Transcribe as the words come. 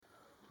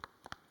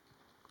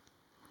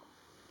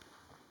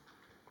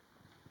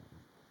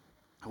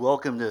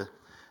Welcome to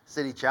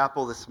City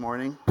Chapel this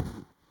morning.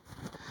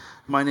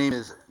 My name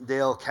is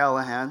Dale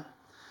Callahan,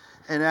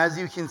 and as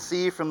you can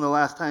see from the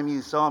last time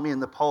you saw me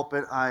in the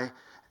pulpit, I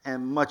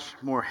am much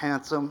more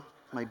handsome.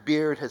 My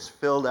beard has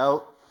filled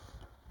out.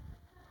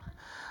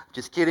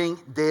 Just kidding.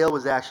 Dale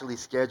was actually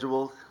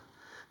scheduled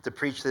to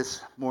preach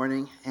this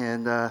morning,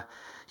 and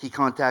he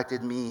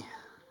contacted me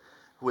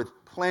with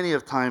plenty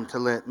of time to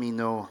let me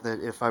know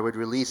that if I would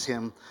release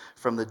him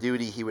from the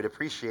duty, he would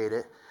appreciate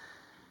it.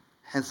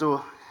 And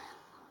so,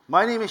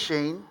 my name is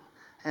Shane,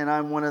 and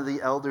I'm one of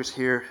the elders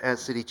here at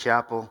City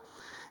Chapel.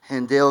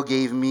 And Dale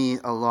gave me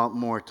a lot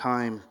more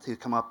time to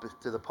come up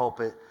to the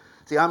pulpit.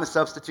 See, I'm a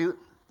substitute.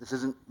 This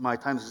isn't my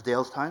time, this is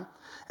Dale's time.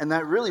 And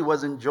that really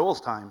wasn't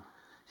Joel's time.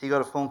 He got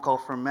a phone call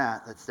from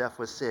Matt that Steph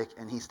was sick,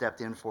 and he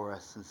stepped in for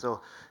us. And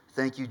so,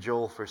 thank you,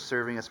 Joel, for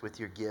serving us with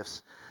your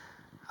gifts.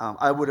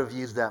 I would have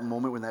used that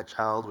moment when that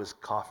child was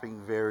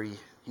coughing very,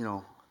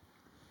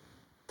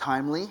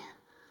 timely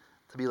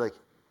to be like,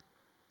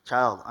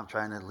 child, I'm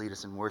trying to lead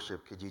us in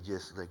worship. Could you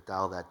just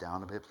dial that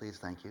down a bit, please?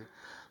 Thank you.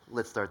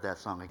 Let's start that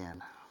song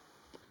again.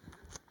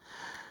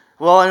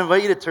 Well, I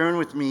invite you to turn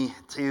with me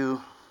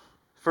to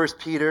 1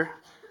 Peter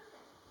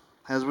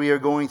as we are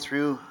going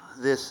through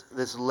this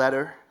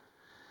letter.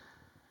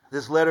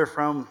 This letter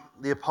from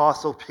the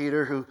Apostle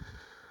Peter,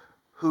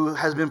 who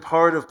has been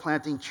part of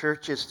planting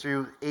churches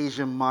through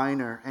Asia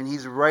Minor. And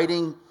he's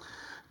writing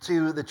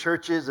to the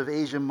churches of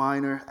Asia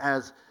Minor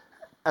as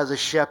a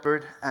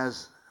shepherd,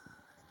 as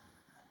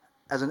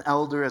an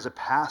elder, as a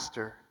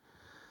pastor,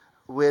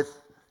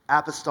 with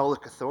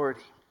apostolic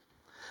authority,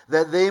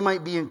 that they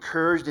might be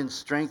encouraged and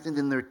strengthened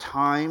in their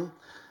time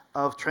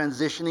of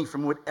transitioning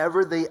from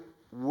whatever they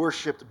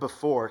worshipped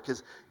before.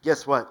 Because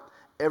guess what?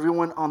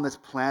 Everyone on this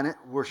planet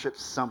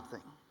worships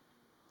something.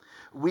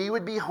 We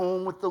would be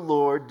home with the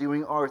Lord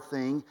doing our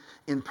thing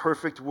in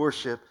perfect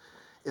worship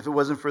if it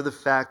wasn't for the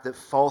fact that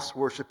false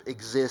worship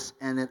exists,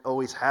 and it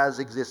always has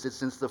existed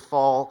since the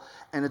fall,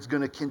 and it's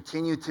going to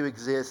continue to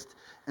exist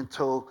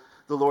until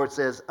the Lord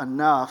says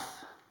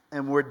enough,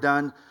 and we're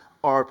done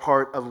our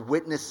part of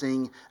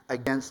witnessing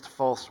against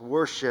false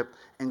worship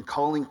and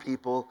calling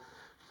people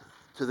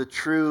to the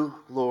true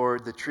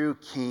Lord, the true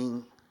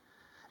King,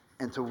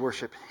 and to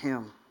worship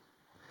Him.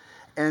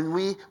 And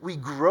we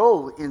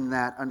grow in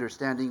that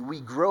understanding. We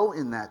grow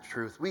in that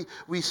truth.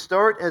 We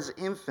start as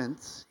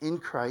infants in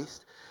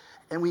Christ,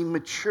 and we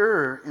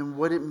mature in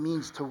what it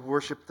means to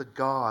worship the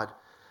God,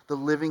 the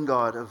living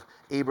God of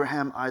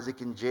Abraham,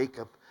 Isaac, and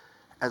Jacob,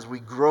 as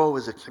we grow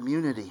as a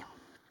community.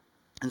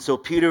 And so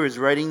Peter is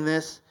writing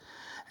this,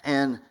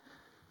 and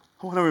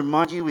I want to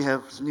remind you, we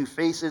have some new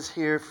faces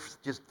here,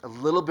 just a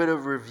little bit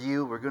of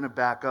review. We're going to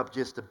back up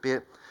just a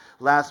bit.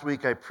 Last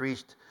week I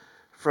preached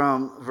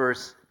from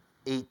verse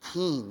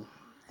 18,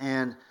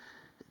 and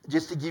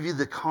just to give you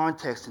the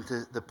context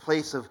into the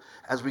place of,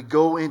 as we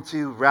go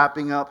into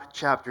wrapping up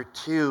chapter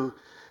 2,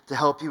 to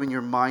help you in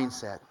your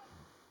mindset.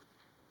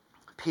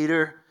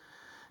 Peter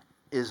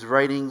is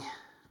writing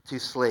to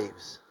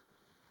slaves,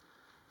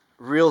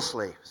 real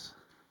slaves,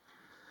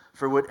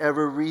 for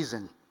whatever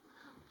reason.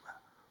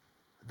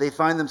 They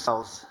find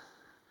themselves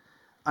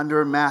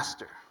under a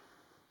master,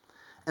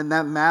 and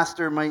that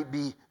master might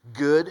be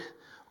good,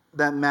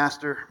 that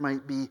master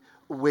might be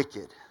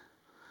wicked.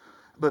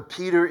 But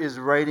Peter is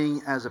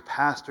writing as a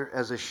pastor,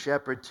 as a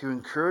shepherd, to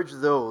encourage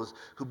those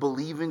who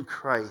believe in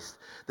Christ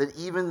that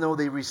even though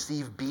they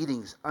receive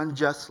beatings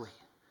unjustly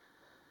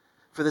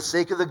for the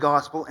sake of the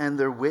gospel and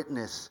their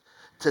witness,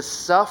 to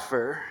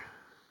suffer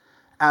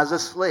as a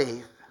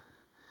slave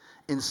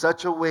in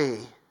such a way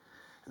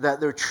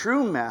that their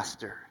true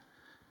master,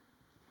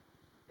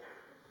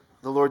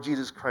 the Lord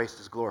Jesus Christ,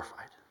 is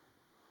glorified.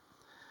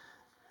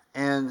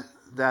 And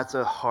that's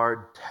a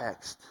hard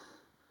text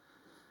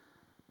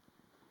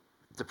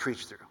to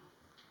preach through.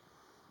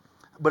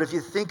 But if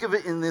you think of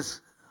it in this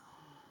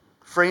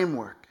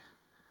framework,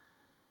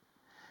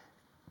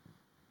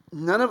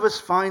 none of us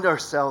find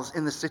ourselves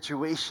in the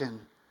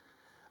situation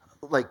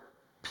like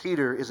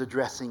Peter is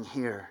addressing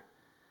here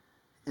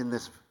in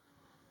these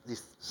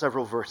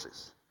several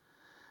verses.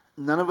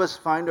 None of us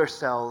find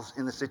ourselves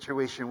in the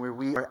situation where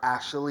we are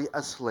actually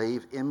a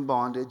slave in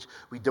bondage.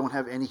 We don't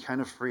have any kind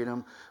of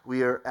freedom.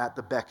 We are at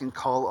the beck and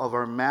call of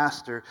our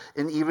master.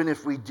 And even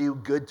if we do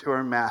good to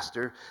our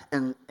master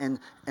and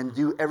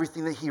do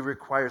everything that he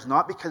requires,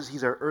 not because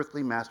he's our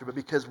earthly master, but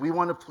because we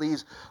want to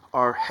please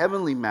our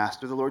heavenly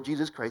master, the Lord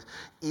Jesus Christ,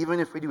 even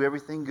if we do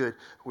everything good,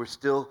 we're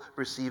still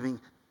receiving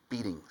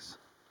beatings.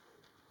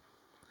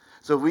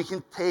 So we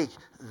can take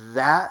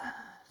that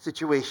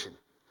situation,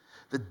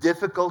 the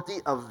difficulty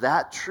of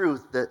that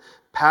truth that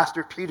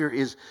Pastor Peter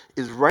is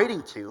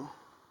writing to.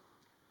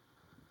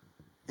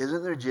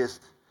 Isn't there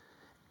just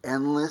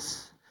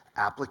endless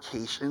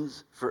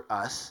applications for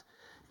us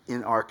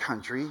in our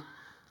country?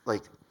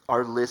 Like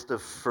our list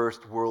of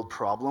first world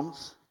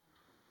problems?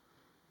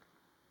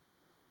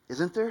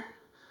 Isn't there?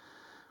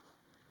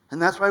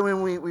 And that's why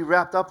when we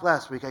wrapped up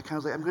last week, I kind of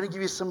was like, I'm going to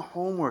give you some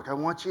homework. I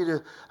want you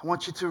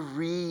to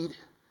read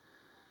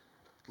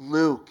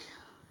Luke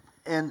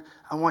And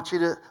I want you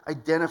to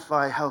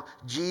identify how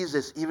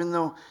Jesus, even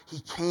though he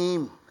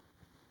came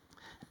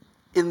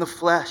in the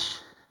flesh,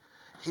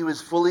 he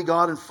was fully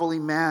God and fully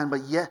man,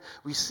 but yet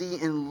we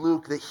see in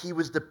Luke that he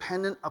was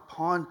dependent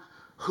upon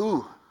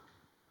who?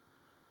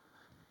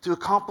 To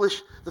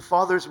accomplish the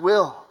Father's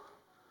will,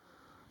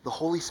 the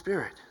Holy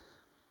Spirit.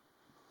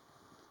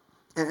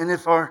 And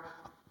if our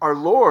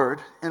Lord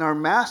and our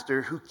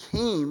Master, who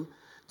came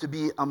to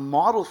be a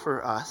model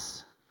for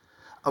us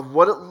of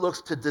what it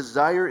looks to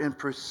desire and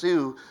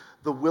pursue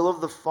the will of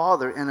the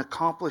Father and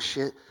accomplish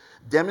it,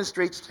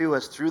 demonstrates to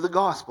us through the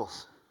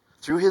Gospels,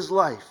 through his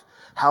life,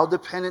 how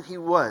dependent he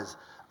was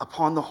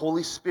upon the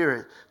Holy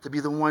Spirit to be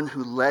the one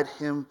who led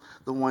him,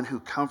 the one who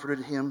comforted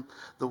him,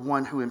 the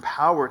one who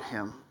empowered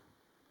him.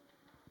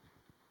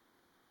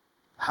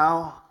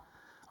 How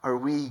are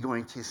we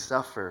going to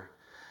suffer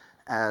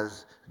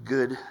as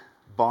good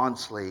bond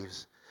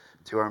slaves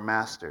to our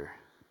Master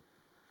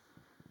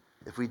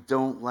if we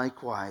don't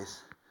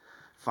likewise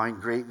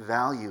find great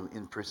value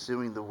in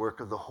pursuing the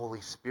work of the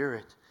Holy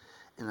Spirit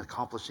in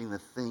accomplishing the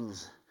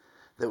things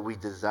that we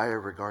desire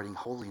regarding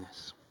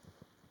holiness?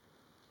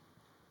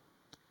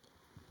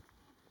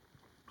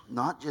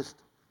 Not just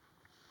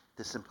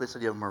the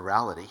simplicity of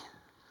morality,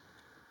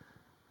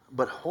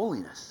 but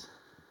holiness.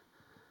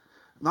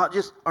 Not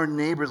just our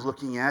neighbors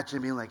looking at you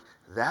and being like,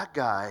 that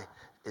guy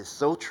is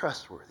so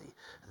trustworthy.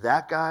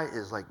 That guy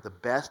is like the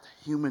best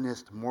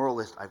humanist,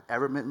 moralist I've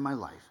ever met in my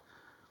life.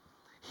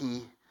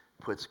 He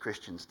puts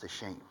Christians to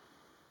shame.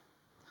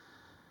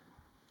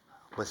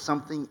 But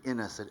something in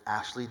us that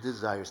actually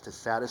desires to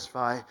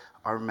satisfy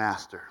our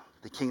Master,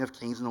 the King of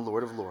Kings and the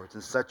Lord of Lords,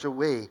 in such a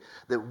way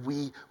that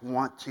we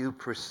want to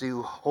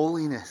pursue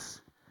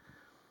holiness.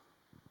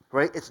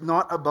 Right? It's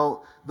not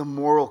about the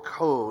moral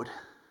code.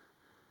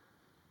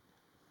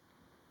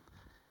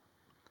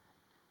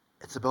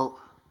 It's about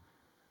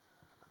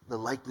the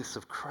likeness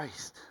of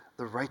Christ,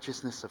 the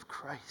righteousness of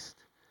Christ,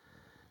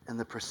 and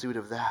the pursuit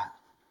of that.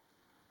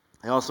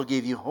 I also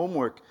gave you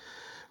homework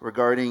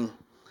regarding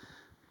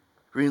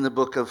reading the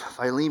book of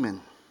Philemon,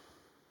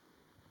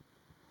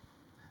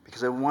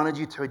 because I wanted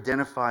you to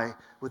identify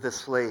with a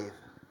slave,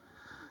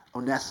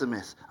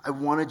 Onesimus. I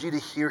wanted you to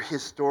hear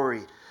his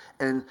story.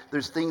 And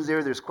there's things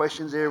there, there's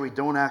questions there. We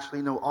don't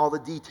actually know all the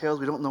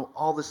details. We don't know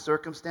all the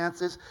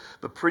circumstances.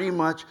 But pretty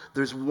much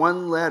there's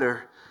one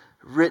letter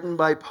written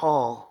by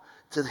Paul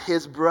to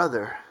his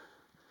brother,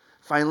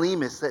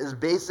 Philemus, that is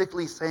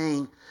basically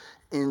saying,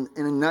 in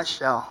a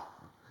nutshell,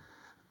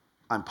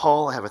 I'm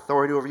Paul, I have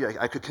authority over you.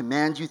 I could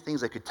command you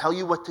things. I could tell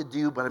you what to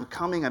do, but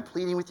I'm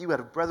pleading with you out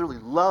of brotherly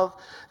love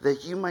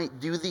that you might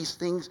do these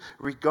things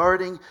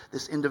regarding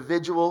this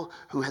individual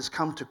who has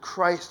come to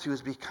Christ, who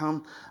has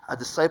become a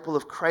disciple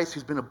of Christ,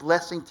 who's been a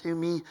blessing to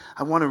me.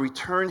 I want to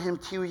return him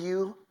to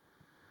you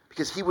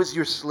because he was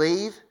your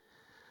slave,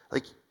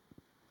 like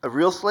a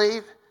real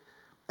slave,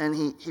 and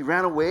he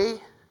ran away.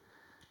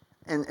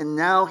 And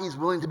now he's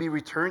willing to be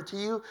returned to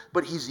you,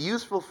 but he's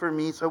useful for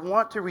me, so I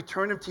want to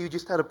return him to you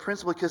just out of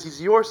principle because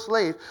he's your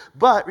slave.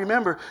 But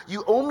remember,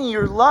 you owe me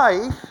your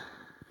life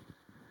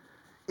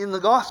in the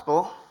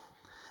gospel,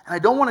 and I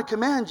don't want to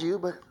command you,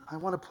 but I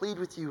want to plead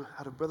with you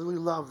out of brotherly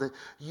love that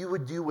you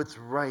would do what's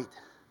right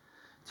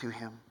to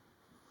him.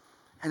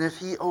 And if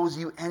he owes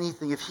you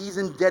anything, if he's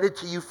indebted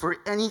to you for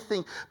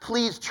anything,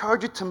 please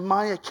charge it to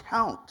my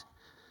account.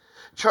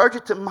 Charge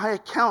it to my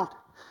account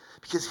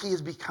because he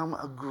has become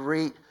a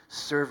great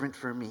servant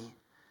for me,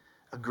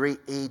 a great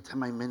aid to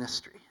my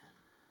ministry.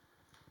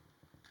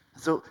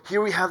 So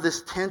here we have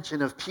this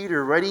tension of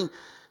Peter writing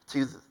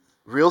to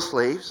real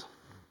slaves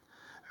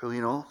who,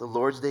 the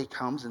Lord's Day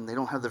comes and they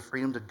don't have the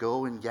freedom to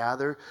go and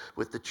gather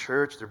with the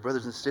church, their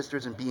brothers and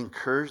sisters, and be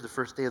encouraged the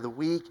first day of the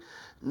week.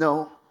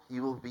 No,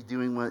 you will be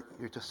doing what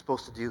you're just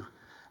supposed to do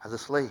as a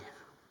slave.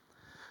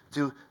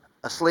 To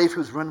a slave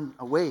who's run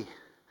away.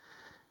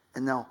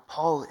 And now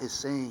Paul is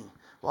saying,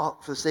 well,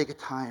 for the sake of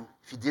time,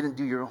 if you didn't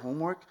do your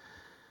homework,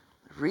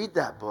 read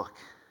that book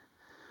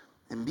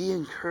and be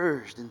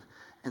encouraged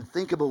and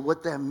think about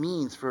what that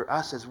means for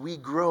us as we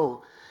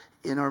grow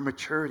in our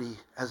maturity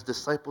as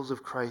disciples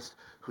of Christ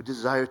who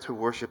desire to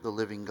worship the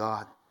living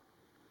God.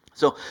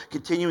 So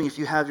continuing, if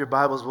you have your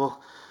Bibles, we'll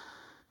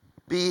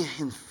be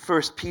in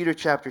 1 Peter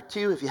chapter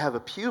 2. If you have a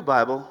Pew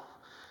Bible,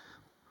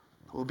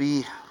 we'll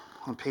be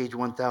on page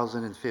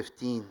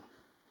 1015.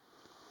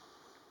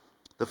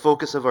 The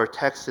focus of our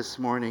text this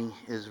morning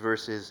is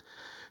verses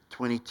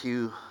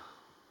 22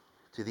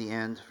 to the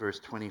end, verse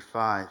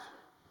 25.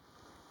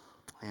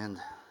 And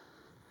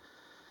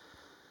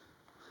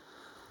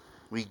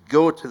we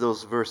go to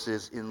those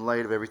verses in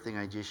light of everything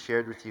I just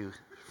shared with you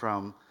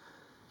from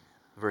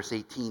verse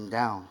 18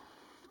 down.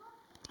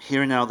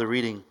 Hear now the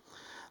reading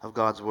of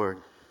God's word.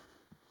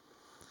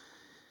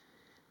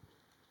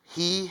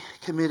 He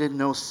committed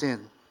no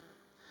sin,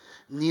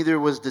 neither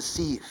was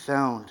deceit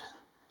found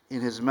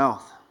in his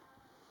mouth.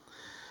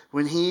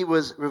 When he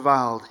was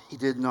reviled, he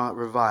did not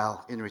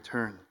revile in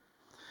return.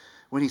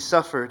 When he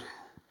suffered,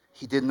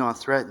 he did not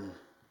threaten,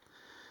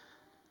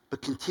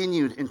 but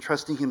continued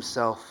entrusting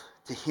himself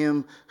to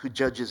him who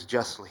judges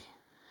justly.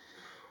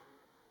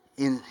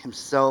 in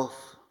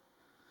himself.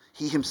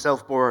 He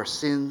himself bore our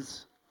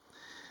sins,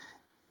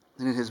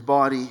 and in his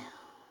body,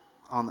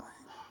 on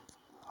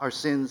our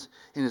sins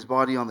in his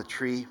body on the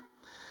tree,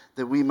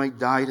 that we might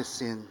die to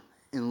sin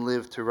and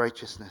live to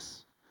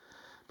righteousness.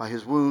 By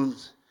his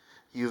wounds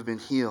you have been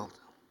healed.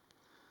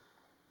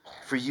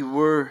 For you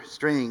were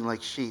straying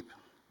like sheep,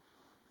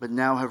 but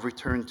now have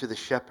returned to the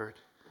shepherd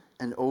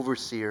and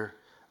overseer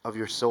of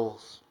your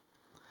souls.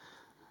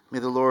 May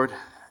the Lord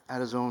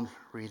add his own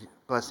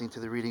blessing to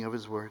the reading of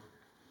his word.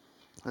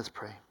 Let's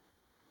pray.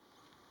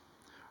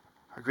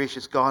 Our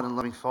gracious God and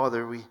loving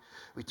Father, we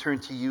turn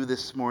to you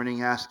this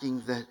morning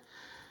asking that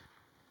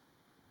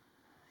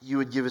you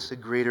would give us a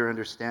greater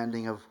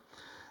understanding of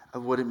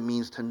what it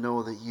means to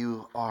know that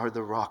you are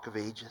the Rock of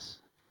Ages.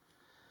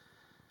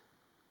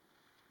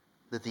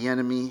 That the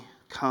enemy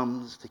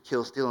comes to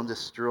kill, steal, and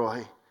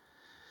destroy,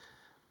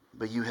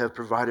 but you have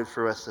provided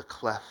for us a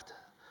cleft,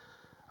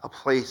 a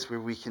place where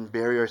we can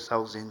bury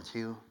ourselves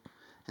into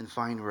and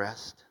find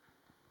rest.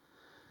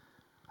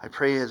 I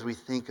pray as we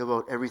think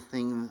about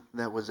everything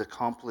that was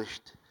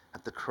accomplished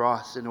at the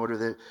cross in order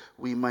that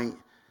we might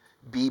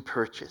be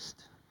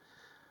purchased,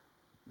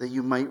 that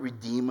you might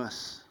redeem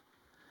us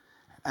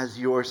as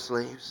your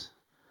slaves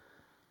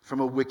from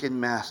a wicked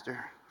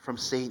master, from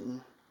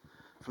Satan,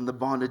 from the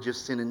bondage of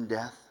sin and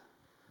death,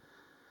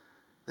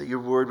 that your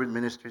word would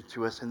minister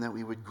to us and that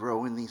we would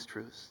grow in these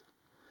truths,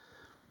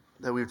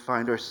 that we would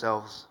find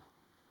ourselves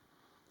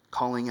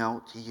calling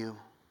out to you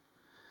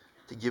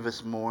to give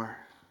us more,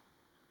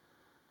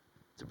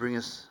 to bring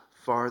us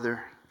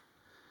farther,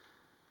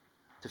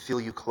 to feel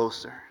you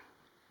closer.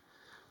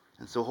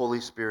 And so, Holy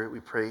Spirit, we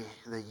pray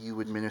that you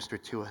would minister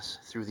to us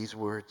through these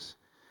words.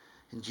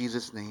 In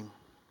Jesus' name,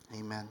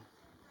 amen.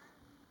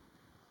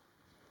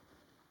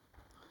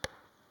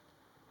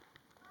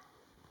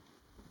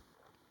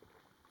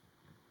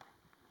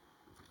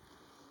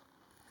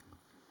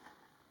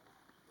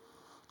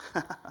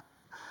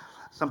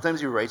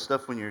 Sometimes you write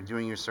stuff when you're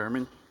doing your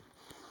sermon,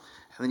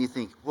 and then you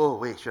think, whoa,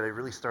 wait, should I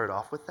really start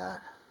off with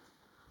that?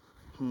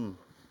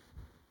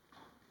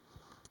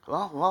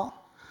 Well,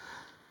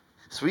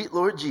 sweet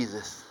Lord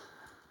Jesus,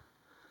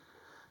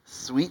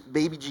 sweet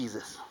baby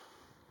Jesus.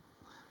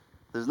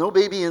 There's no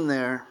baby in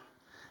there,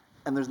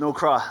 and there's no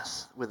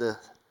cross with a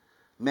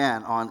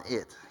man on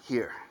it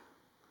here.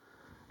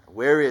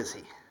 Where is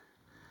he?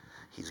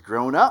 He's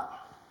grown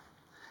up.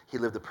 He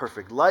lived a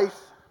perfect life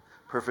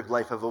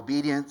of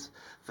obedience,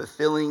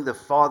 fulfilling the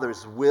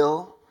Father's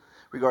will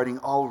regarding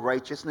all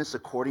righteousness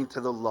according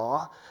to the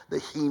law,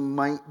 that he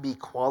might be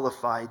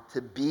qualified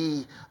to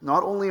be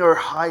not only our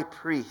high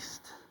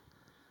priest,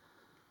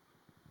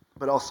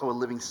 but also a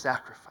living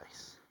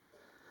sacrifice.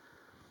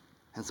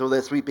 And so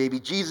that sweet baby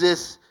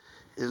Jesus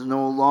is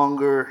no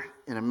longer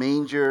in a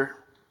manger.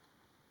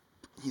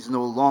 He's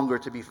no longer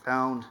to be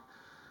found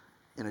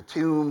in a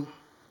tomb,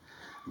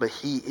 but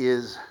he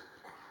is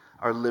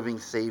our living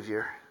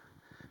Savior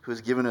who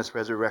has given us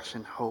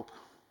resurrection hope.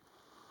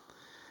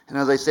 And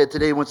as I said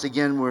today, once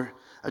again, we're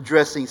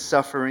addressing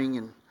suffering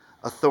and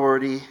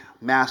authority,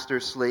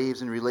 masters,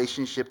 slaves, in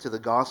relationship to the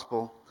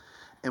gospel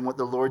and what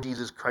the Lord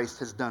Jesus Christ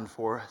has done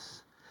for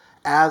us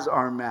as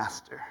our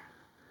master,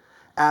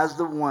 as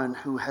the one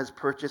who has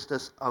purchased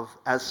us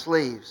as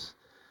slaves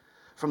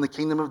from the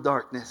kingdom of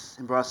darkness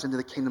and brought us into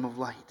the kingdom of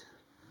light.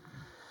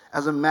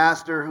 As a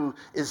master who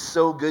is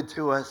so good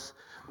to us,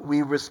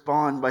 we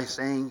respond by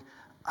saying,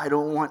 I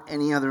don't want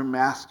any other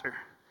master.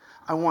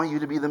 I want you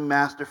to be the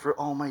master for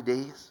all my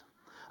days.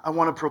 I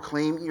want to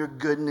proclaim your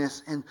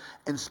goodness and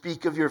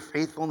speak of your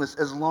faithfulness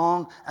as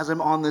long as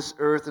I'm on this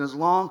earth and as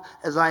long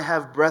as I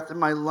have breath in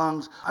my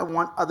lungs. I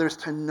want others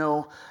to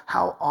know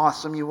how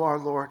awesome you are,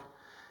 Lord,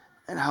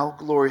 and how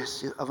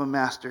glorious of a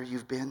master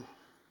you've been.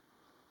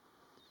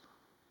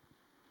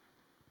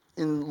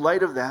 In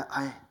light of that,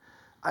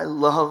 I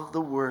love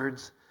the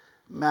words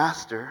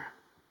master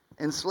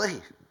and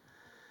slave.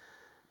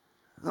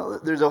 No,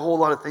 there's a whole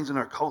lot of things in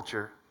our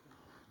culture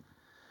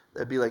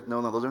that'd be like,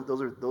 no,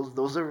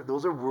 those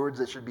are words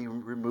that should be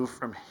removed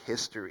from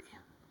history.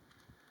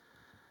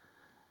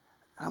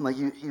 And I'm like,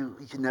 you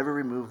can never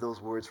remove those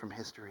words from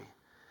history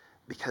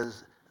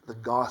because the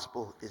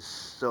gospel is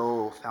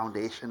so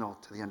foundational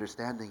to the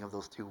understanding of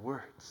those two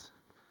words.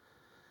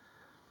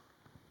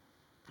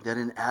 That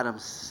in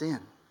Adam's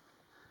sin,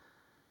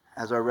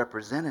 as our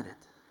representative,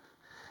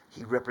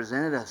 he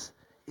represented us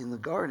in the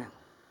garden.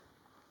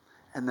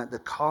 And that the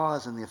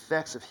cause and the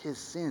effects of his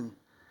sin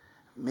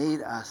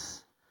made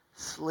us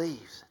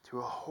slaves to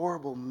a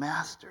horrible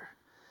master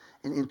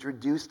and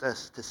introduced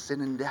us to sin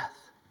and death.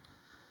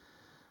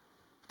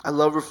 I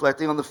love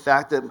reflecting on the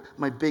fact that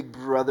my big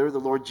brother,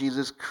 the Lord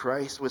Jesus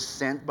Christ, was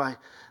sent by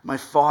my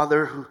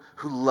Father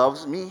who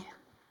loves me.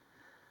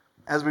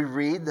 As we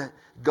read that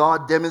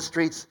God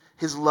demonstrates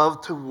his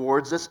love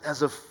towards us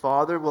as a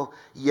father, well,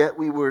 yet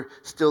we were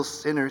still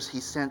sinners. He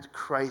sent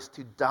Christ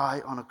to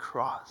die on a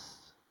cross.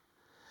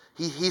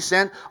 He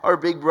sent our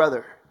big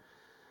brother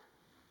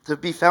to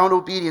be found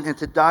obedient and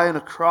to die on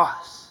a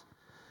cross.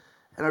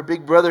 And our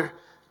big brother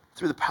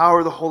through the power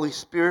of the Holy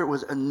Spirit,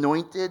 was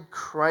anointed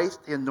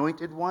Christ, the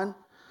anointed one.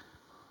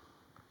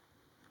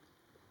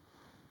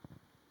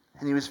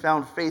 And he was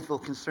found faithful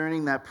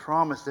concerning that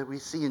promise that we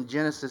see in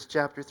Genesis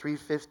chapter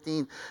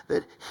 3:15,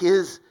 that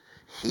his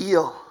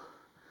heel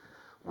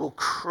will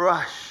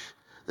crush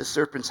the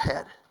serpent's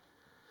head.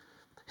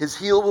 His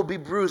heel will be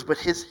bruised, but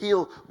his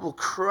heel will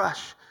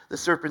crush the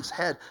serpent's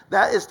head.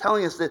 That is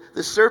telling us that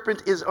the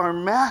serpent is our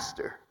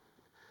master.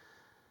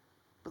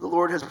 But the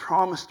Lord has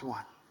promised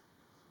one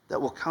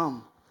that will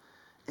come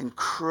and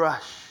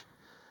crush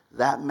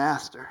that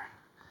master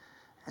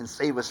and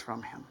save us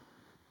from him.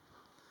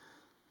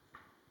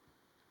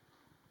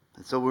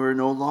 And so we're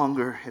no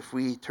longer, if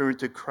we turn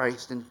to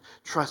Christ and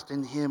trust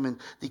in him and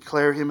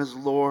declare him as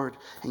Lord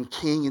and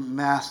King and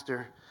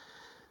Master,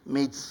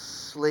 made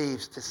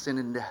slaves to sin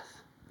and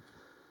death.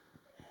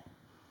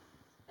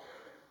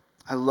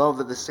 I love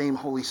that the same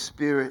Holy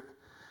Spirit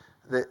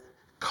that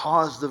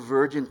caused the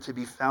virgin to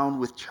be found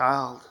with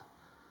child,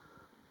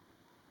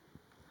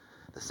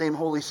 the same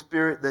Holy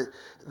Spirit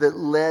that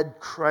led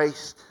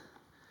Christ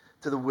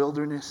to the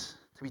wilderness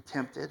to be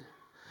tempted,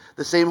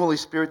 the same Holy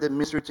Spirit that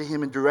ministered to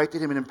him and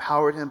directed him and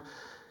empowered him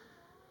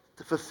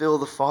to fulfill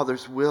the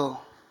Father's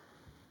will.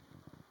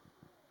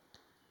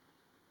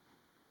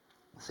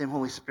 The same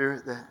Holy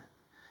Spirit that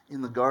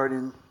in the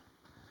garden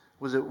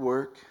was at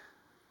work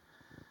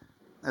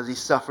as he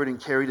suffered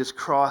and carried his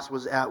cross,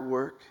 was at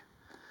work.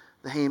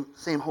 The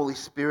same Holy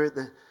Spirit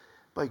that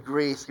by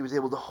grace he was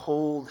able to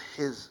hold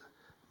his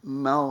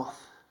mouth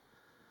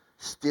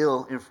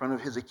still in front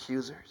of his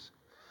accusers.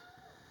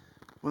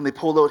 When they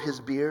pulled out his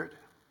beard,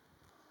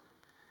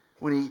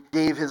 when he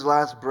gave his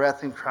last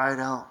breath and cried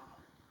out,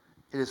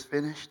 "It is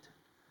finished,"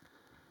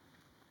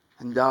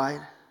 and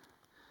died.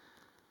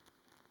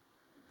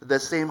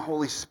 That same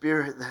Holy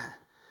Spirit that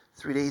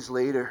 3 days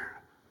later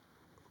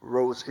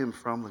rose him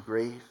from the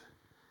grave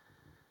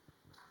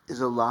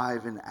is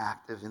alive and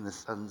active in the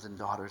sons and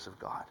daughters of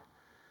God.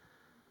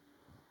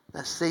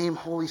 That same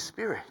Holy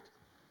Spirit.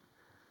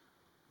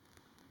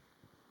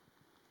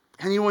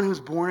 Anyone who's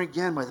born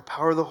again by the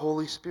power of the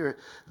Holy Spirit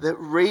that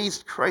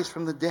raised Christ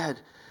from the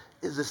dead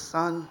is a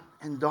son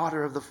and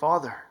daughter of the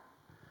Father.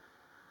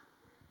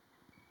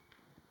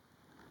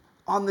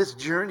 On this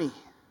journey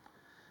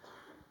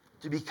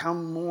to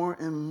become more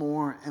and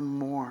more and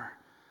more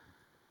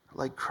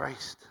like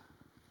Christ.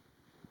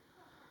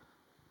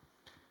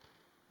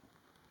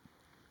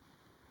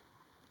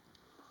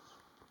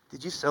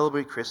 Did you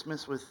celebrate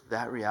Christmas with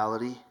that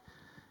reality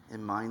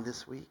in mind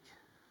this week?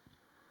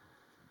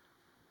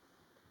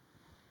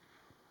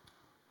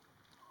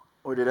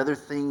 Or did other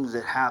things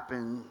that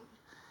happened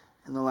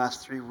in the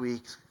last 3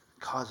 weeks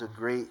cause a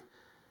great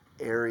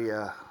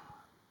area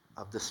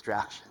of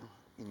distraction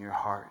in your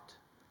heart?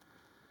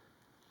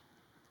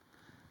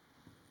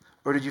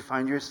 Or did you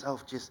find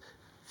yourself just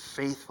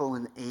faithful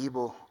and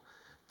able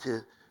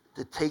to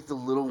take the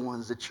little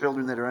ones, the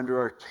children that are under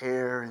our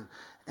care,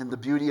 and the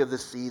beauty of the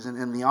season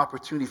and the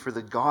opportunity for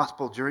the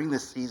gospel during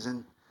this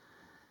season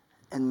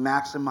and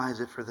maximize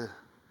it for the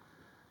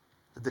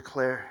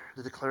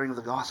declaring of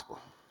the gospel?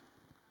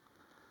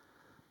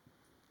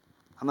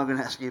 I'm not going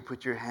to ask you to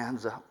put your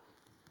hands up,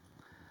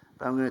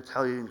 but I'm going to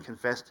tell you and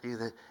confess to you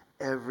that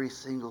every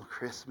single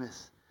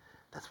Christmas,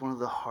 that's one of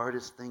the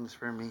hardest things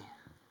for me,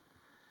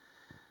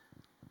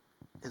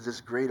 is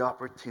this great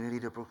opportunity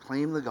to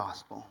proclaim the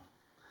gospel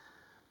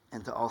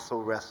and to also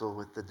wrestle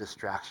with the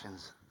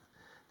distractions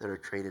that are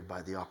created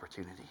by the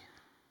opportunity.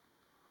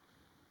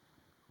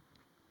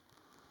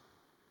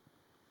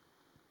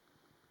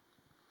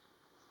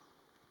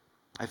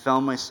 I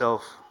found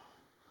myself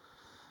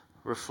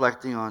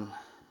reflecting on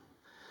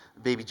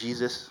baby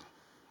Jesus.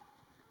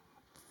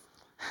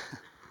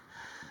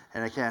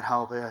 And I can't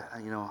help it.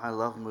 I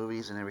love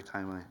movies, and every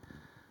time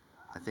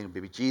I think of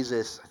baby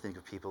Jesus, I think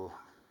of people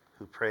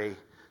who pray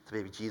to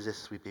baby Jesus,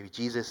 sweet baby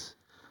Jesus.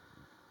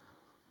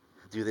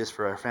 Do this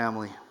for our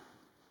family.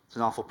 It's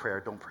an awful prayer.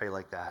 Don't pray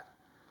like that.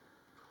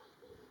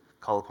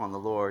 Call upon the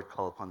Lord.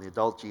 Call upon the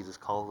adult Jesus.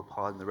 Call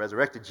upon the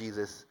resurrected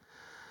Jesus.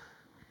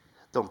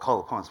 Don't call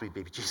upon sweet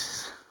baby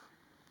Jesus.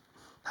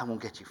 That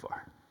won't get you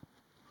far.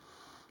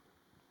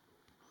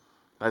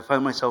 But I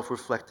find myself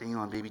reflecting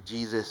on baby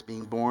Jesus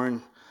being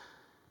born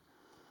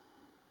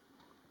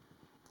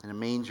in a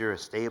manger, a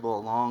stable,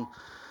 along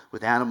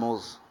with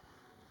animals.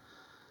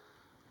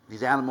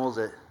 These animals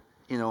that,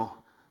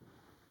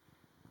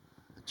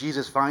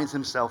 Jesus finds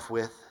himself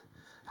with,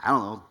 I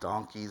don't know,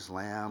 donkeys,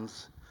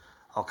 lambs,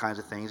 all kinds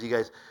of things. You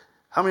guys,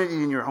 how many of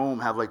you in your home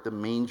have like the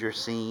manger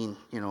scene,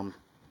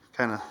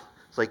 kind of,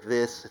 it's like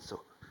this,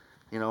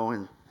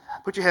 and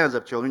put your hands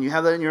up, children. You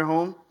have that in your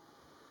home?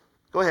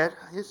 Go ahead.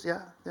 Yes,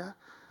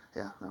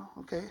 yeah, no,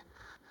 okay.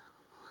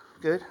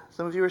 Good.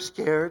 Some of you are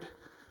scared.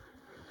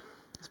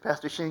 Is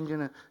Pastor Shane going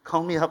to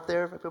call me up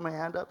there if I put my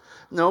hand up?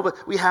 No,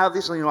 but we have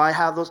this, I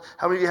have those.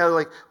 How many of you have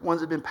like ones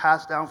that have been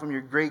passed down from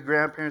your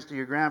great-grandparents to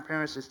your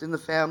grandparents? It's in the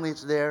family,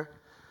 it's there.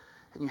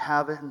 And you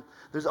have it. And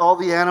there's all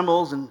the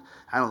animals, and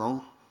I don't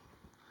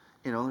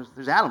know,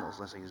 there's animals.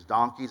 Let's say there's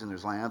donkeys, and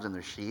there's lambs, and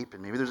there's sheep,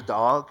 and maybe there's a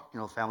dog,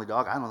 family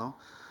dog, I don't know.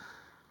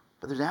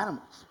 But there's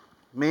animals.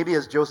 Maybe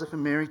as Joseph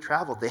and Mary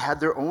traveled, they had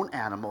their own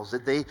animals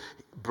that they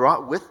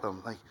brought with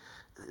them. Like,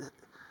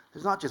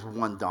 there's not just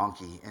one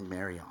donkey and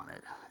Mary on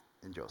it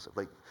and Joseph.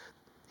 Like,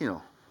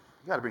 you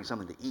got to bring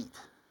something to eat.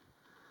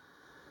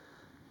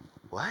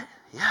 What?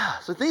 Yeah.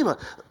 So think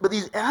about it. But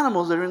these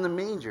animals that are in the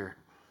manger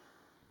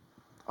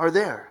are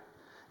there.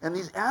 And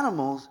these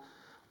animals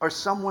are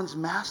someone's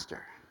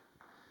master.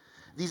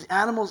 These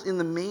animals in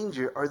the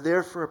manger are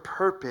there for a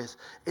purpose,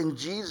 and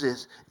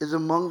Jesus is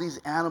among these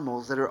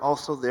animals that are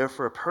also there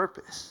for a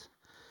purpose.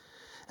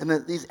 And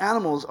that these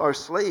animals are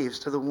slaves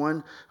to the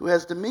one who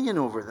has dominion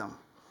over them.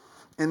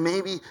 And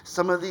maybe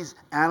some of these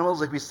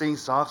animals, like we sing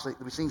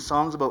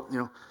songs about,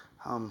 you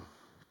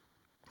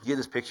get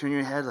this picture in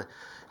your head, like,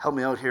 help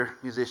me out here,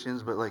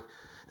 musicians, but like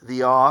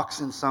the ox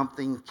and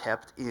something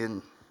kept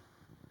in.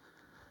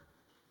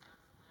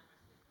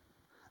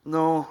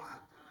 No,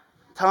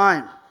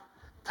 time.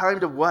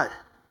 Time to what?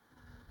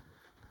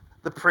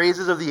 The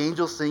praises of the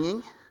angels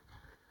singing,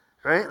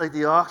 right? Like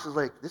the ox is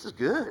like, this is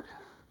good.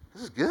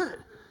 This is good.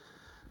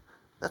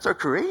 That's our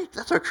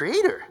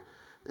creator.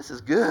 This is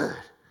good.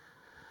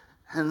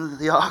 And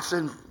the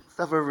oxen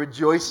stuff are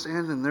rejoicing,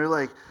 and they're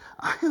like,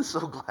 I am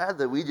so glad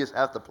that we just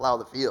have to plow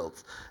the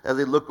fields. As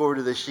they look over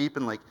to the sheep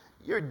and like,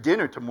 you're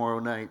dinner tomorrow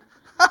night.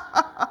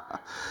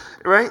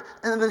 Right?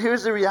 And then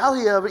here's the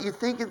reality of it. You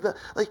think,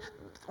 like,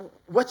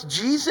 what's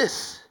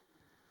Jesus?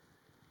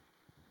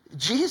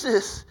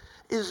 Jesus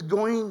is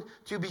going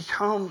to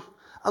become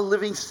a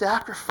living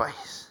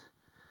sacrifice.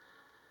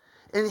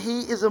 And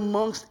he is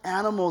amongst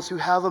animals who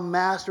have a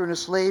master and a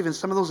slave. And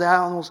some of those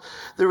animals,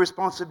 their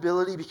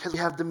responsibility, because we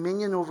have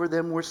dominion over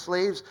them, we're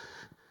slaves,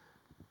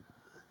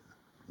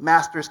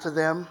 masters to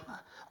them,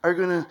 are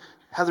going to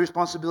have the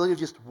responsibility of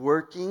just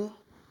working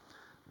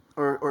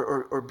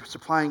or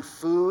supplying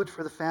food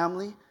for the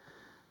family.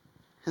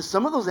 And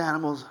some of those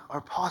animals are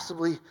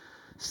possibly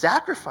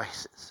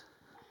sacrifices.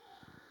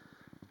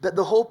 That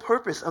the whole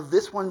purpose of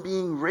this one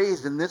being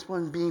raised and this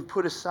one being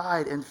put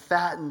aside and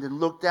fattened and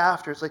looked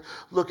after, it's like,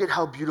 look at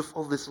how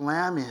beautiful this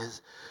lamb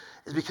is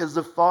because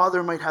the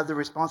father might have the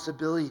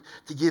responsibility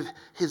to give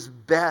his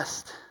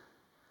best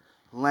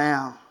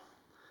lamb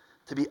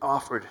to be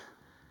offered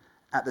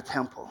at the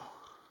temple.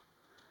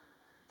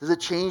 Does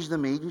it change the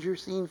manger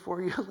scene for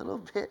you a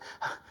little bit?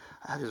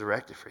 I just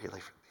wrecked it for you,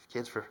 like for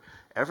kids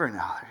forever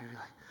now. You're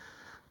like,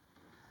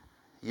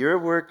 you're a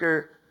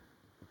worker,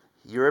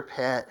 you're a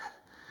pet,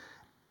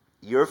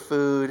 you're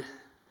food,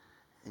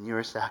 and you're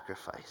a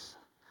sacrifice.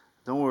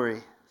 Don't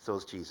worry, so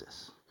is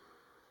Jesus.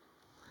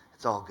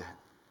 It's all good.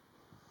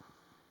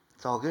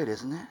 It's all good,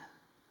 isn't it?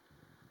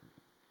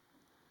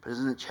 But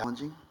isn't it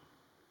challenging?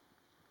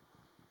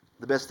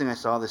 The best thing I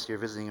saw this year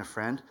visiting a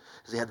friend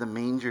is they had the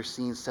manger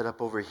scene set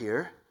up over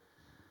here,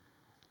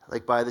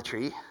 like by the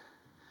tree.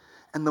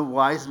 And the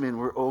wise men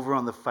were over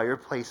on the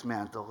fireplace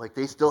mantle. Like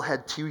they still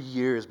had 2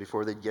 years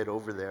before they'd get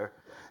over there.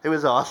 It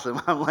was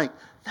awesome. I'm like,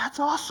 that's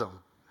awesome.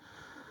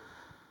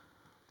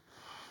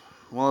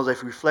 Well, as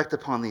I reflect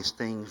upon these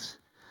things,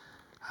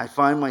 I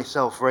find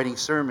myself writing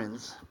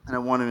sermons, and I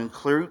want to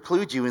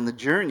include you in the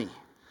journey.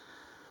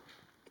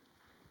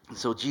 And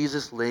so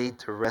Jesus laid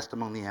to rest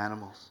among the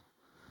animals.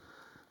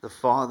 The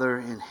Father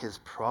in his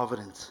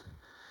providence.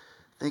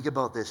 Think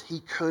about this.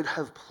 He could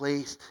have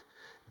placed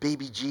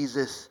baby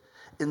Jesus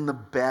in the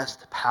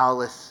best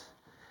palace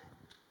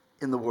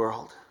in the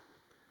world.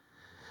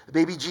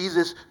 Baby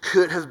Jesus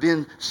could have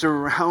been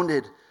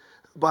surrounded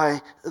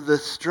by the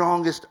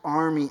strongest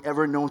army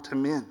ever known to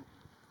men.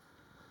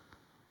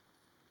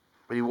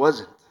 But he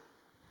wasn't.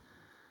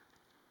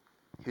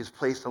 He was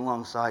placed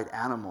alongside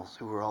animals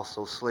who were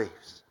also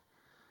slaves.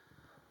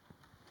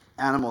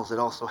 Animals that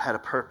also had a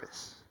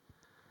purpose.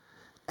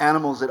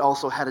 Animals that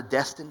also had a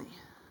destiny.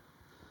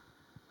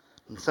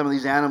 And some of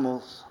these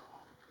animals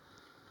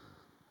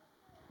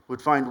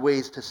would find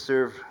ways to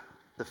serve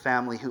the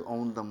family who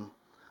owned them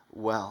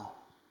well.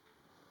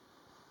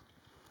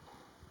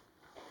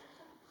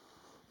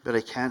 But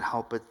I can't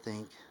help but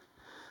think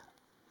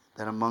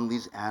that among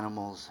these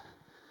animals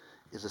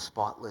is a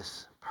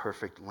spotless,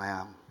 perfect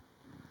lamb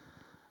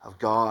of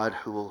God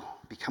who will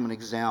become an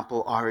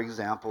example, our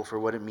example, for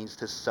what it means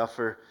to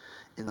suffer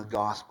in the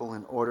gospel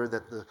in order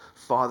that the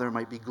Father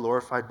might be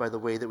glorified by the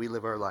way that we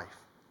live our life.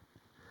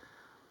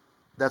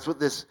 That's what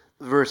this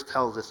verse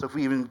tells us. So if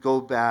we even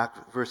go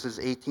back, verses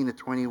 18 to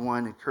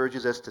 21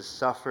 encourages us to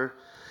suffer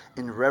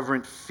in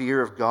reverent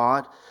fear of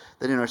God,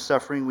 that in our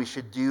suffering we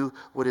should do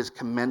what is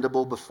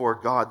commendable before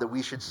God, that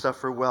we should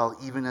suffer well,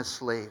 even as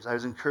slaves. I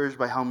was encouraged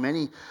by how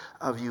many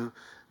of you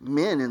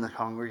men in the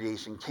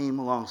congregation came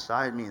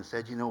alongside me and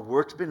said,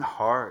 work's been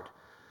hard.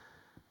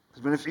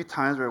 There's been a few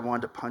times where I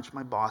wanted to punch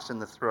my boss in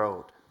the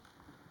throat.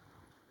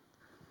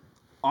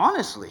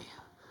 Honestly.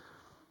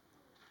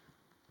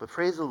 But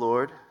praise the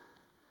Lord.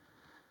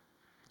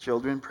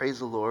 Children, praise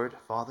the Lord,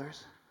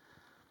 fathers,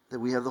 that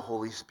we have the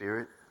Holy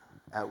Spirit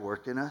at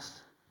work in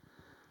us.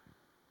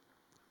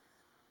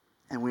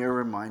 And we are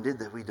reminded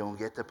that we don't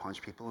get to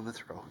punch people in the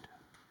throat.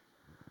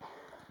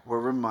 We're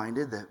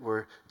reminded that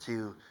we're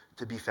to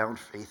be found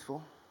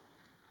faithful,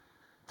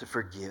 to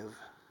forgive,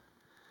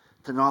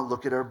 to not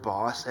look at our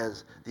boss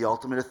as the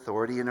ultimate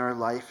authority in our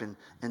life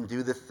and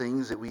do the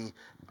things that we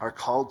are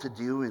called to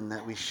do and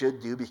that we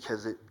should do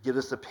because it gives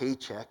us a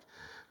paycheck,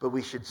 but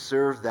we should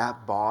serve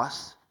that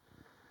boss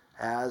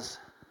as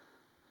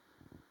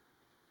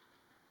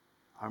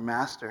our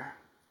master,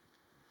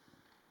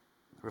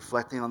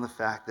 reflecting on the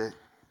fact that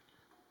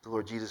the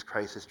Lord Jesus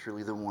Christ is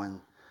truly the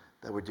one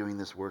that we're doing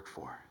this work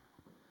for.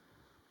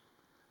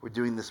 We're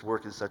doing this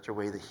work in such a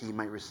way that he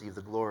might receive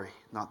the glory,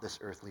 not this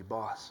earthly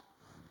boss.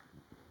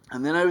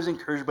 And then I was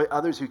encouraged by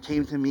others who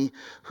came to me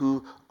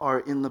who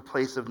are in the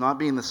place of not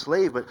being the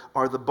slave, but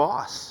are the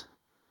boss.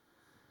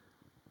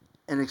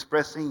 And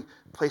expressing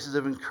places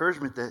of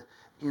encouragement that,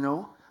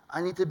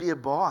 I need to be a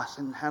boss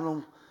and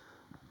handle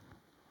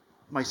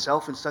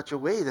myself in such a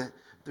way that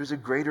there's a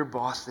greater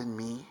boss than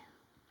me.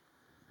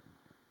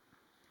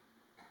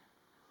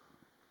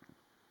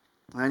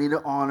 And I need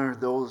to honor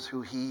those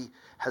who he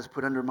has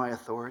put under my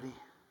authority,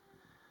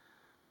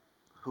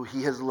 who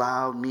he has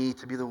allowed me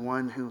to be the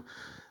one who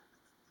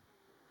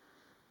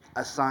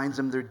assigns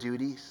them their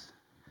duties,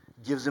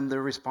 gives them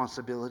their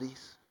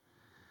responsibilities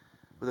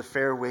with a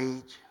fair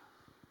wage.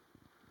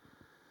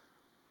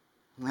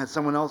 And had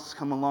someone else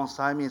come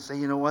alongside me and say,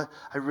 you know what,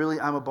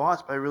 I'm a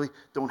boss, but I really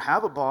don't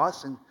have a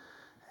boss. And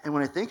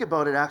when I think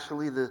about it,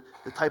 actually, the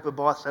type of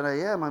boss that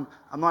I am,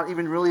 I'm not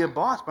even really a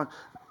boss, but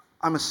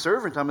I'm a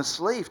servant, I'm a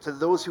slave to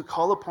those who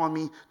call upon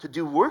me to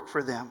do work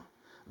for them.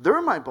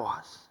 They're my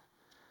boss.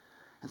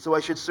 And so I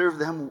should serve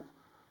them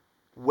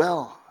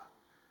well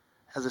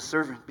as a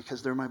servant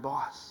because they're my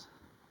boss.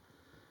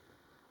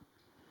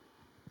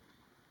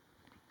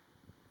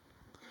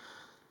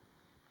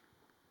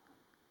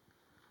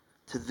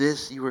 To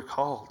this you were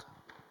called,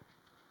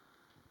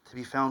 to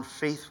be found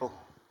faithful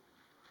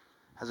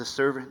as a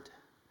servant,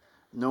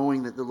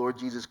 knowing that the Lord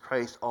Jesus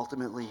Christ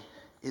ultimately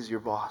is your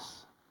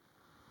boss.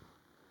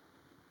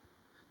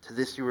 To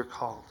this you were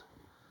called,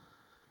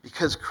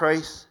 because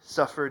Christ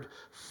suffered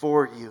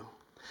for you,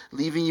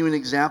 leaving you an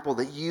example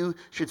that you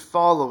should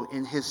follow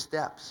in his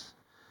steps.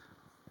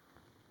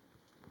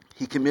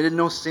 He committed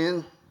no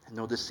sin, and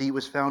no deceit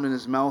was found in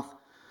his mouth.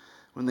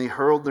 When they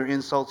hurled their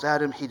insults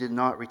at him, he did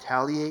not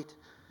retaliate.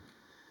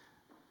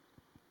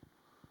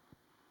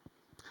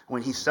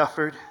 When he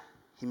suffered,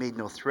 he made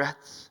no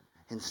threats.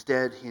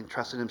 Instead, he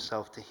entrusted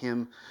himself to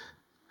him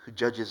who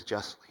judges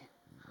justly.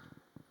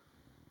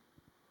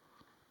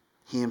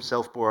 He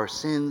himself bore our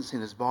sins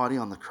in his body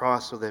on the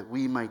cross so that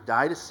we might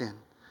die to sin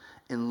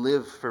and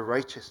live for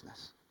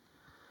righteousness.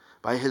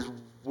 By his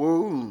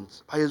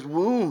wounds,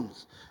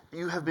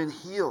 you have been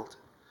healed.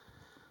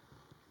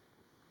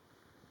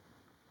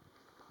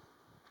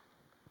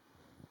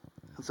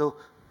 And so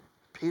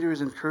Peter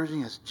is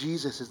encouraging us.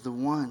 Jesus is the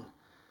one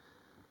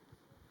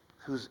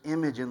whose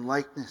image and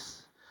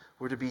likeness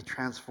we're to be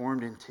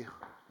transformed into.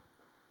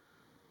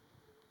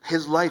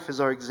 His life is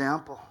our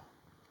example.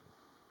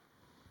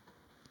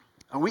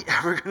 Are we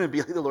ever going to be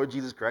like the Lord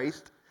Jesus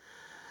Christ?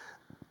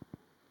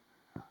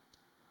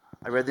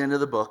 I read the end of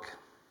the book.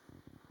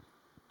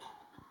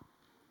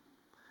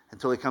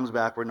 Until he comes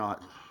back, we're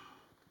not.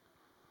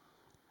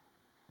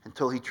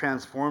 Until he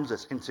transforms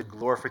us into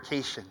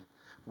glorification,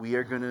 we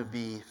are going to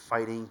be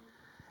fighting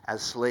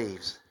as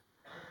slaves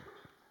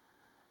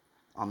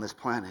on this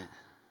planet,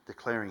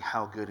 declaring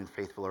how good and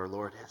faithful our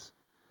Lord is.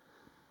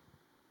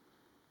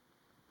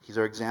 He's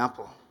our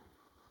example.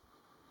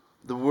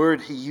 The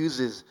word he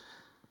uses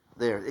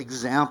there,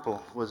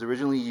 example, was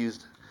originally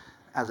used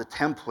as a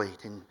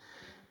template, and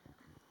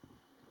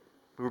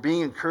we were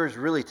being encouraged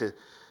really to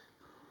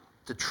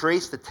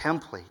trace the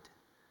template.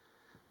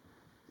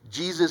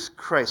 Jesus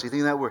Christ, you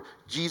think of that word,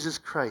 Jesus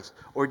Christ,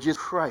 or just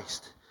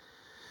Christ.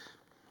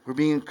 We're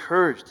being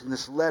encouraged in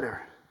this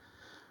letter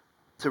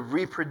to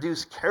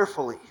reproduce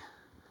carefully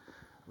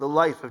the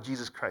life of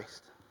Jesus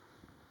Christ.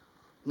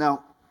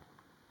 Now,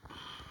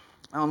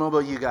 I don't know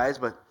about you guys,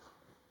 but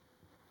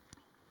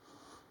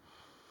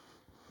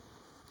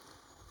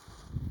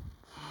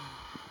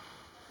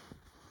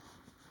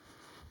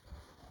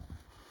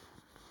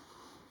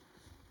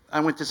I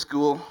went to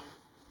school.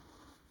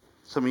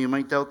 Some of you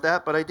might doubt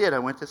that, but I did. I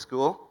went to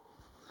school.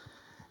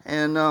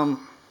 And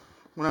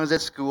when I was at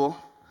school,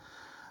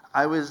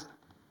 I was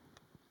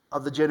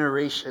of the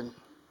generation,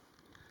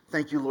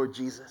 thank you, Lord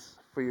Jesus,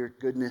 for your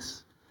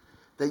goodness,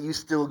 that you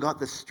still got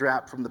the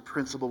strap from the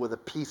principal with a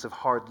piece of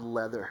hard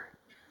leather.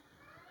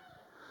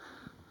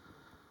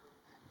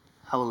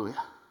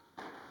 Hallelujah.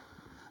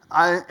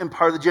 I am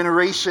part of the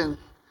generation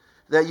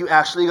that you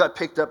actually got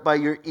picked up by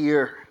your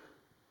ear.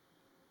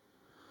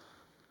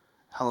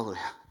 Hallelujah.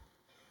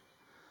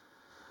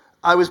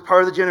 I was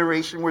part of the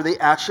generation where they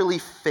actually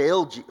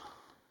failed you.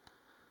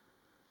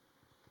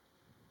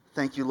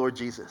 Thank you, Lord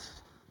Jesus.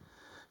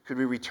 Could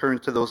we return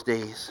to those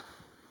days?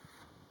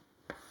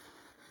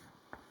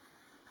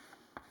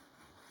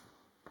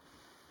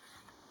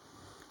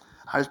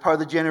 I was part of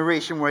the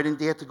generation where I didn't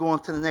get to go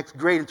on to the next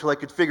grade until I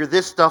could figure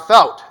this stuff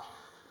out.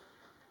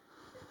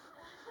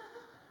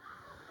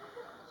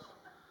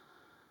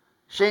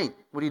 Shane,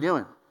 what are you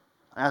doing?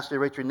 I asked you to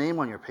write your name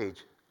on your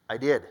page. I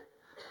did.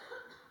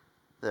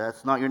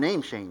 That's not your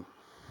name, Shane.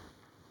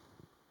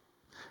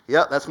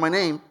 Yeah, that's my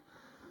name.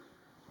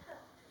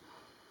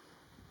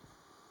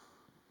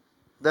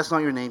 That's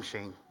not your name,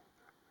 Shane.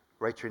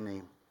 Write your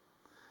name.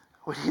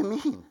 What do you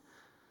mean?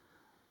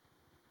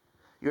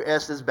 Your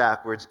S is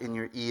backwards and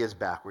your E is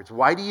backwards.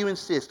 Why do you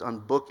insist on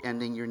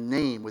bookending your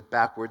name with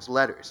backwards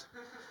letters?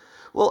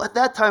 Well, at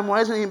that time, why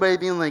isn't anybody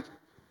being like,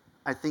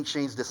 I think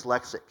Shane's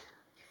dyslexic?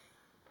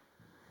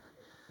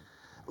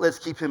 Let's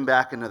keep him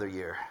back another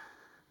year.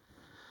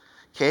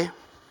 Okay?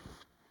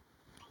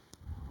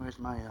 Where's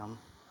my, I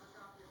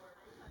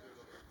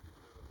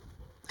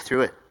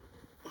threw it.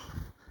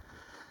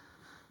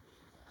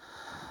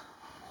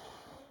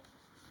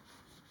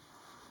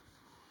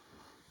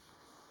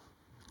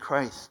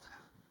 Christ.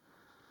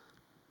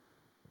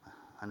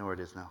 I know where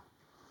it is now.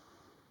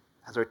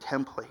 As our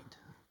template.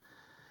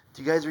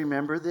 Do you guys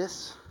remember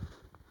this?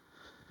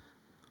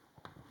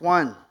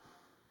 1,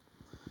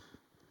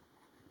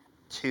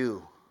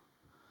 2.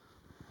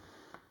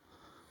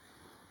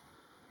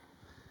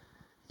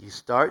 You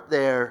start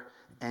there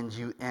and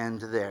you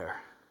end there.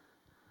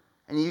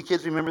 Any of you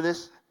kids remember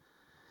this?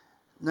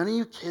 None of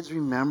you kids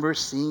remember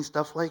seeing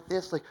stuff like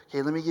this? Like,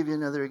 okay, let me give you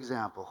another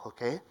example,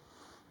 okay?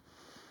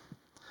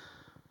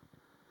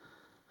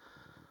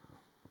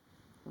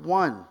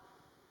 1.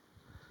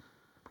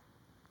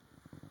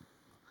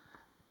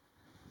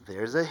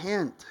 There's a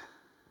hint.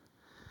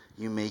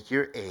 You make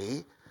your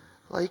A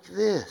like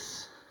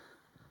this.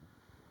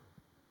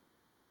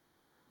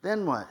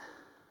 Then what?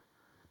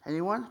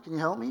 Anyone? Can you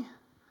help me?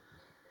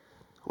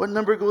 What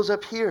number goes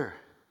up here?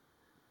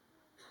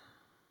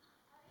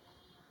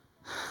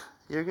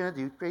 You're going to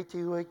do grade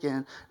 2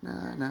 again.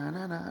 Na, na,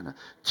 na, na, na.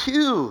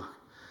 2.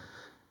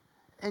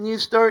 And you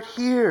start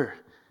here.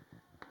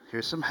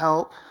 Here's some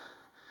help.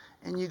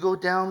 And you go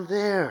down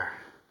there.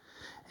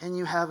 And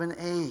you have an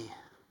A.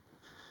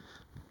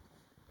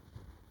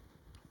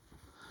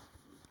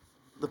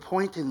 The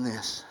point in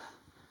this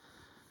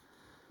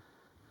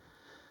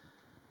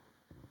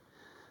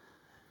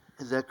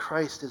is that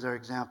Christ is our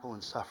example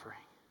in suffering.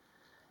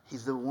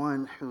 He's the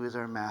one who is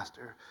our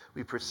master.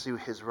 We pursue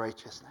his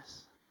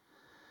righteousness.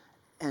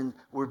 And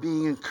we're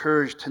being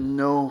encouraged to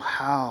know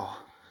how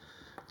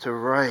to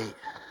write.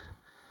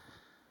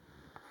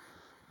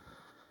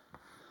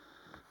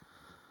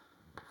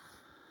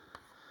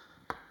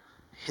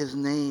 His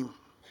name.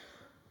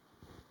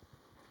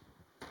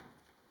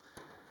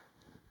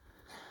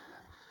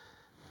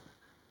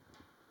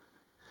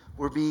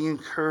 We're being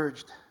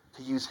encouraged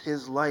to use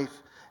his life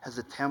as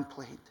a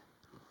template.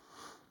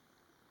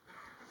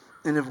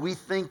 And if we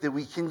think that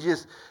we can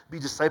just be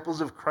disciples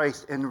of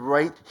Christ and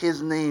write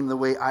his name the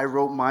way I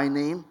wrote my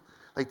name,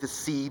 like the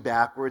C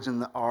backwards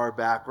and the R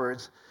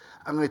backwards,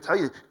 I'm going to tell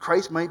you,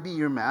 Christ might be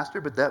your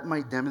master, but that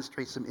might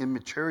demonstrate some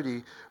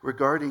immaturity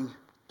regarding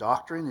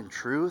doctrine and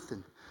truth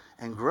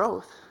and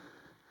growth.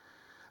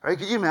 All right,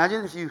 could you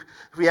imagine if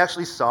we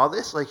actually saw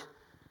this? Like,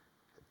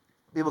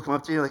 people come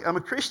up to you like, I'm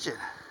a Christian.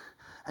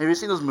 Have you ever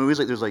seen those movies,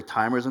 like there's like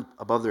timers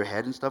above their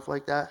head and stuff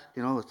like that?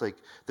 You know, it's like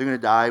they're going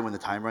to die when the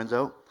time runs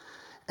out.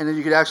 And then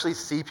you could actually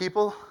see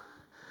people,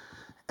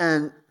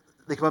 and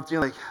they come up to you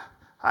like,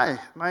 hi,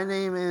 my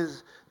name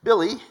is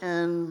Billy,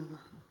 and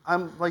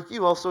I'm like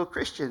you, also a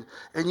Christian.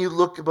 And you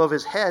look above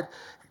his head,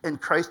 and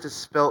Christ is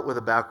spelt with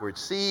a backward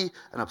C,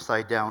 an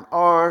upside down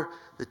R,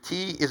 the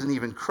T isn't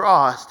even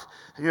crossed,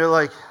 and you're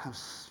like,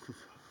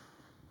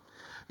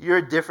 you're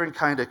a different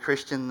kind of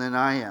Christian than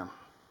I am.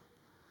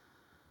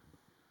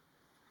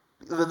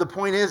 The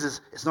point is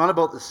it's not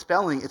about the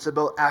spelling, it's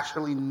about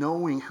actually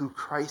knowing who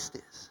Christ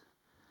is.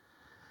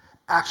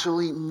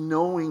 Actually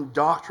knowing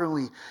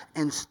doctrinally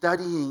and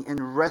studying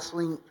and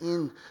wrestling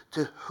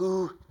into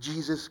who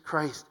Jesus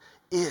Christ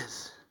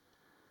is.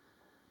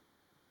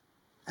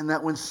 And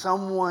that when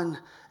someone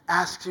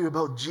asks you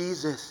about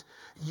Jesus,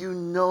 you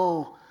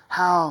know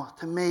how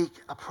to make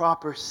a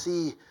proper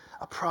C,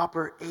 a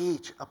proper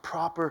H, a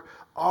proper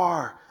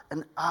R,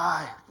 an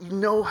I. You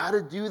know how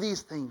to do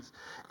these things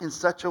in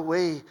such a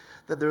way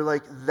that they're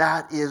like,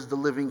 that is the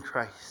living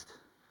Christ.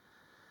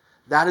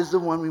 That is the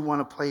one we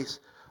want to place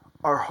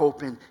our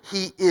hope in.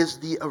 He is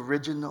the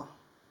original.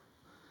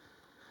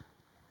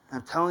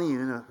 I'm telling you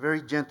in a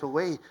very gentle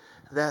way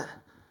that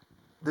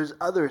there's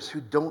others who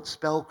don't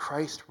spell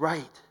Christ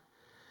right.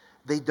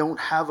 They don't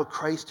have a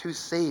Christ who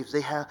saves.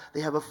 They have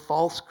a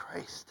false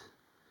Christ.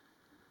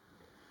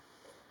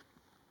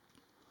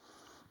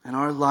 And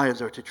our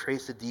lives are to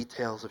trace the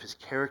details of his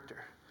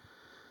character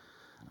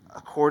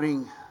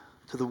according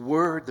to the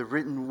word, the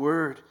written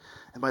word,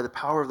 and by the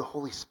power of the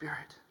Holy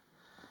Spirit.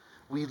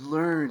 We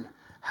learn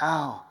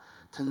how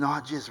to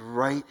not just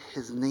write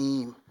his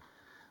name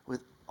with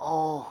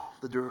all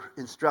the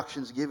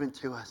instructions given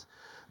to us,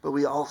 but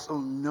we also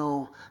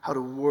know how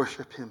to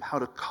worship him, how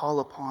to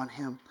call upon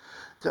him,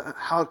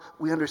 how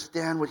we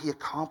understand what he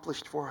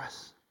accomplished for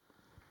us.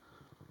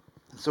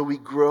 And so we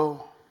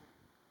grow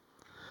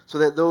so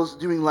that those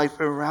doing life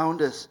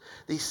around us,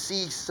 they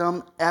see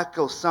some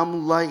echo,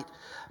 some light,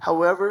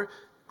 however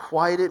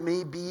quiet it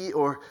may be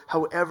or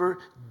however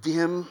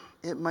dim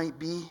it might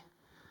be,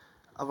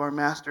 of our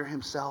Master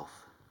himself.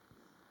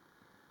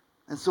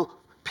 And so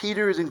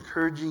Peter is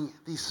encouraging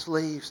these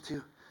slaves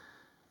to,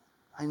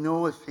 I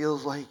know it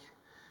feels like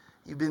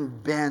you've been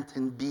bent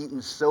and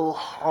beaten so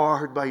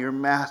hard by your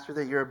master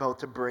that you're about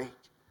to break,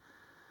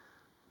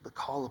 but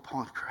call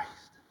upon Christ.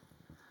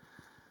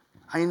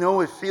 I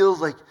know it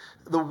feels like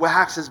the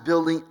wax is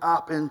building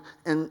up and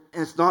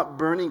it's not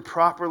burning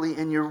properly,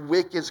 and your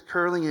wick is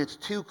curling and it's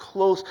too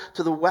close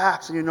to the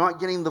wax and you're not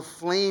getting the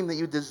flame that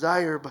you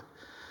desire, but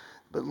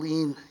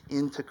lean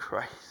into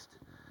Christ.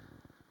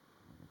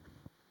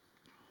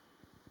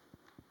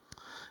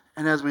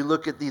 And as we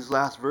look at these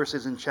last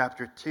verses in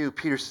chapter 2,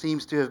 Peter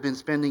seems to have been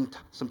spending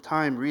some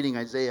time reading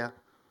Isaiah.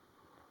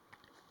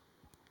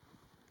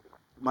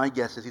 My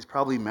guess is he's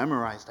probably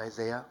memorized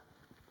Isaiah.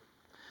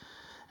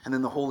 And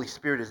then the Holy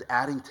Spirit is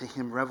adding to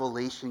him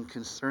revelation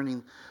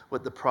concerning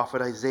what the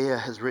prophet Isaiah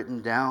has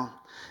written down.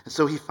 And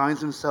so he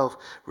finds himself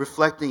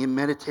reflecting and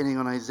meditating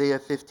on Isaiah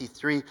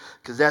 53,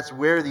 because that's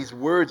where these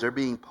words are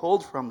being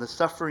pulled from, the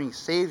suffering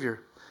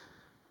Savior.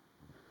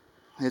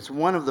 And it's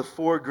one of the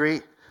 4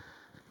 great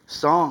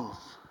songs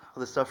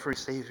of the suffering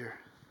Savior.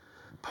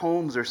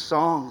 Poems or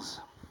songs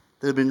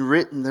that have been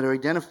written that are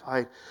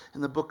identified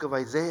in the book of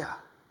Isaiah.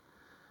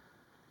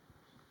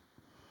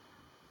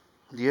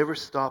 Do you ever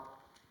stop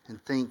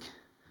and think,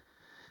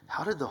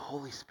 how did the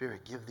Holy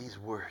Spirit give these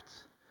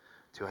words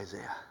to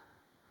Isaiah?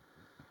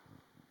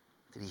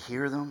 Did he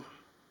hear them?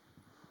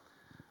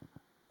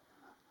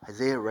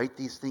 Isaiah write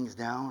these things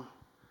down?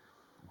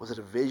 Was it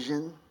a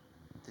vision?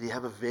 Did he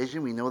have a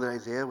vision? We know that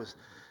Isaiah was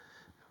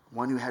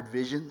one who had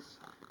visions.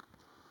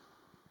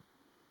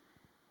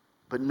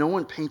 But no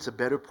one paints a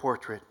better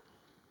portrait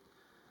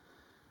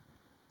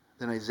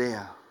than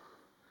Isaiah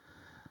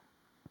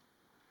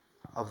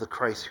of the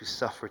Christ who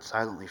suffered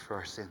silently for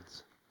our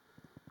sins.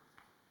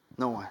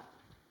 No one.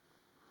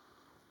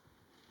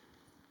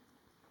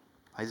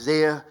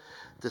 Isaiah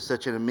does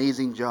such an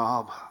amazing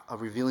job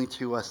of revealing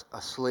to us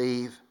a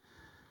slave,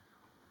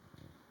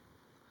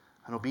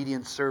 an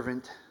obedient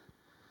servant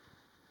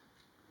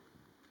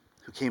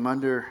who came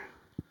under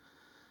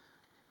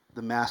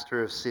the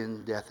master of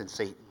sin, death, and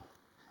Satan,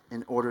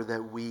 in order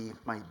that we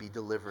might be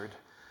delivered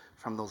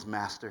from those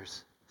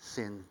masters,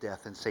 sin,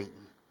 death, and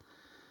Satan.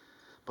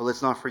 But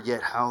let's not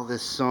forget how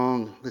this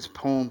song, this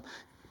poem,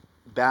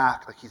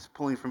 back, like he's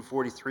pulling from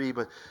 43,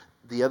 but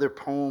the other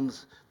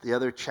poems, the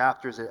other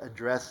chapters that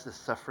address the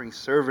suffering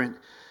servant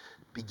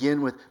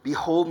begin with,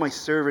 "Behold my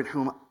servant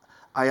whom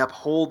I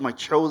uphold, my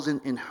chosen,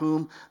 in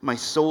whom my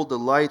soul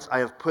delights. I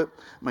have put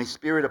my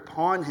spirit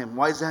upon him."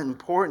 Why is that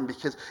important?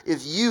 Because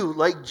if you,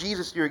 like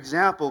Jesus, your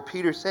example,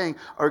 Peter's saying,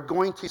 are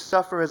going to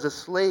suffer as a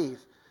slave,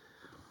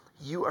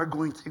 you are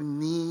going to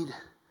need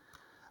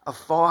a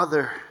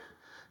father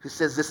who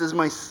says, "This is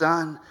my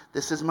son,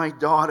 this is my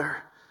daughter,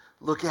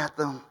 look at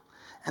them."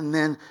 And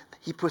then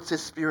he puts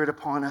his spirit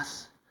upon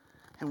us,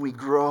 and we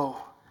grow,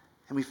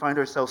 and we find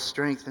ourselves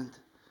strengthened.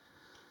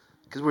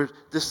 Because we're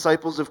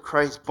disciples of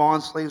Christ,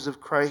 bond slaves of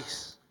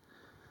Christ.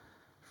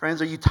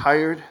 Friends, are you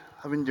tired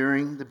of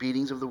enduring the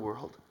beatings of the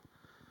world?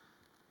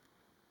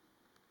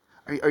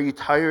 Are you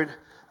tired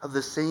of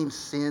the same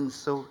sin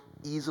so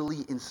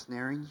easily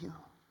ensnaring you?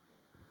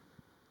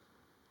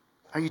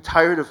 Are you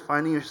tired of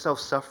finding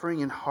yourself suffering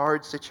in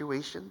hard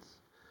situations?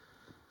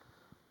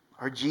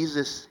 Our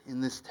Jesus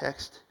in this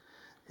text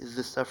is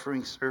the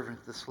suffering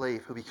servant, the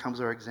slave, who becomes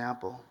our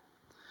example.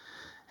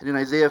 And in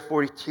Isaiah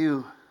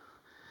 42,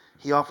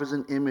 he offers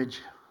an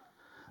image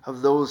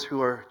of those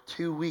who are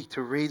too weak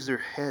to raise their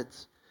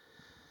heads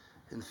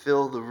and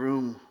fill the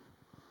room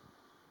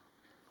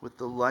with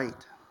the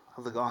light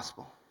of the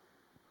gospel.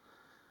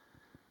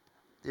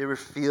 Do you ever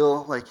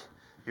feel like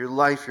your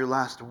life, your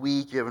last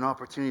week, you have an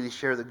opportunity to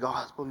share the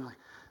gospel, and you're like,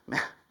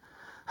 man,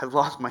 I've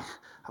lost my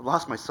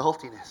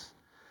saltiness.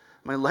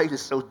 My light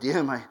is so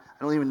dim, I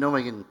don't even know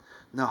if I can.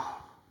 No,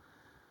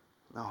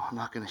 I'm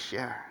not going to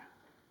share.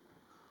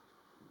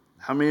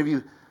 How many of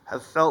you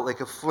have felt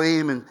like a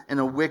flame and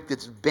a wick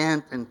that's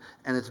bent and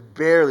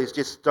it's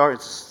just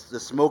starts, the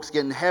smoke's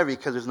getting heavy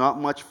because there's not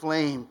much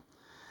flame,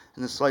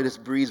 and the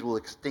slightest breeze will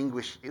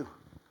extinguish you?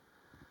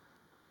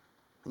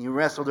 And you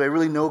wrestle, do I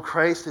really know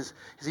Christ? Is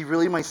he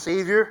really my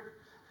Savior?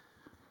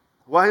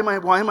 Why am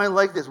I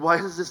like this? Why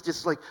is this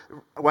just like,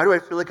 why do I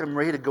feel like I'm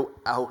ready to go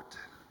out?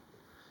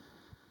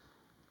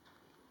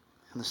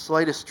 And the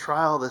slightest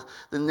trial,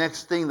 the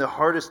next thing, the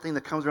hardest thing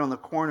that comes around the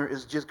corner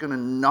is just going to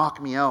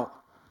knock me out.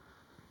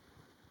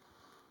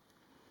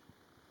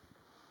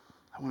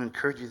 I want to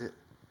encourage you that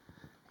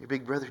your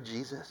big brother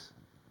Jesus,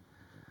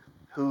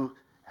 who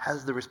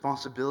has the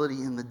responsibility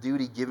and the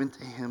duty given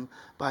to him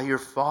by your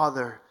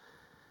Father,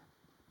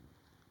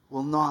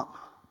 will not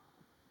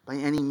by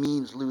any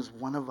means lose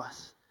one of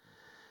us.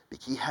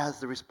 Because he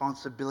has the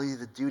responsibility,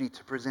 the duty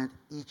to present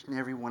each and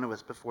every one of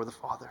us before the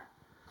Father.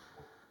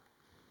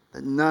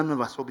 That none of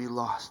us will be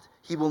lost.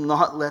 He will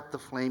not let the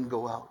flame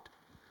go out.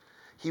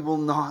 He will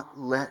not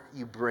let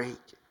you break.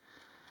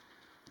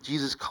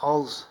 Jesus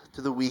calls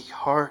to the weak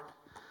heart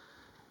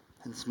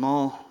and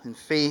small in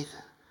faith,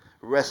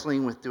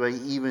 wrestling with, do I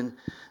even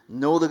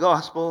know the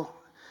gospel?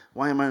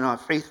 Why am I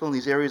not faithful in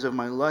these areas of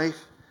my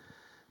life?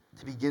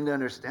 To begin to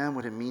understand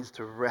what it means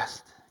to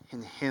rest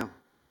in Him,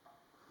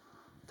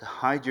 to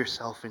hide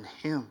yourself in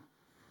Him,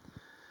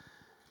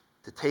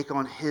 to take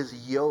on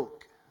His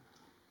yoke,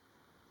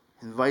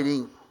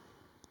 inviting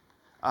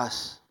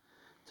us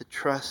to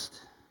trust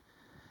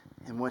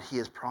in what He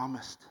has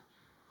promised.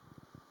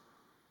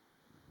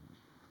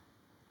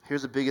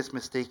 Here's the biggest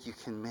mistake you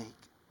can make.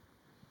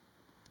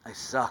 I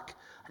suck.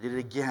 I did it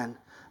again.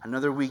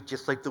 Another week,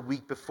 just like the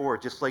week before,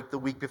 just like the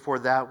week before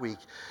that week,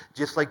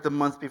 just like the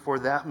month before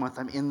that month.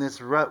 I'm in this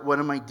rut. What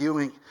am I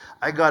doing?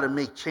 I got to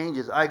make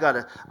changes. I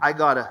gotta.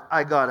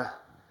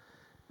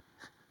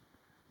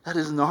 That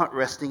is not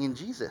resting in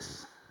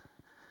Jesus.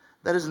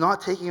 That is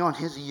not taking on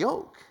His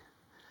yoke.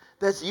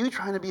 That's you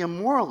trying to be a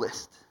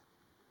moralist.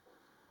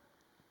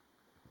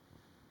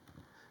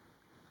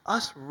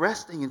 Us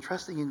resting and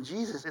trusting in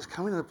Jesus is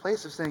coming to the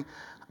place of saying,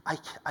 I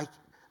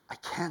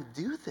can't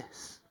do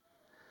this.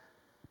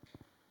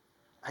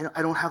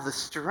 I don't have the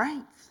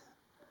strength.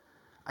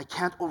 I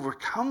can't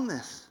overcome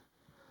this.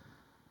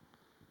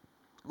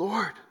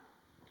 Lord,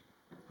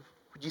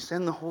 would you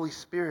send the Holy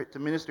Spirit to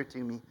minister to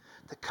me,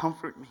 to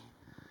comfort me,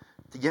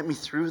 to get me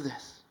through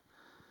this?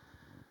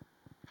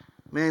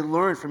 May I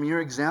learn from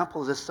your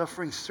example as a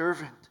suffering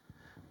servant,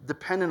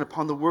 dependent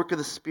upon the work of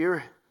the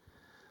Spirit.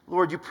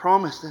 Lord, you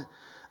promised that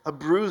a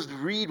bruised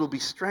reed will be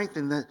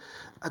strengthened, that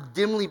a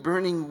dimly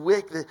burning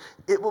wick, that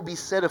it will be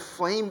set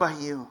aflame by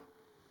you.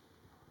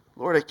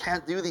 Lord, I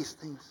can't do these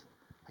things.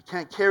 I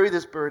can't carry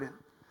this burden.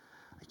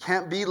 I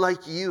can't be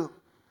like you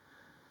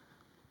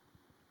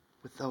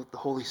without the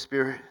Holy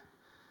Spirit.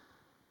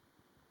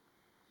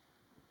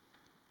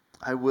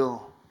 I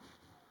will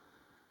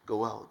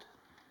go out.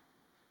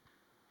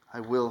 I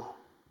will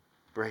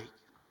break.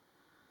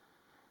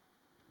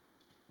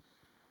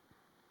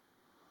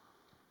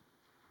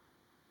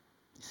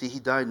 You see, He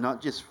died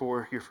not just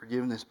for your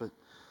forgiveness, but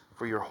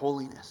for your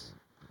holiness.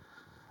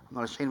 I'm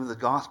not ashamed of the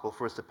gospel,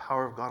 for it's the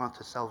power of God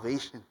unto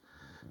salvation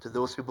to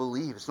those who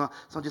believe. It's not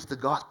just the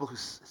gospel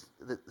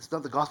it's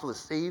not the gospel that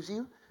saves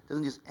you. It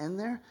doesn't just end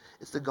there.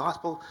 It's the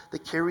gospel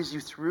that carries you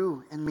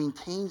through and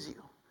maintains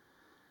you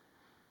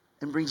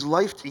and brings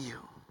life to you.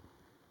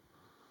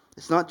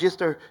 It's not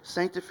just our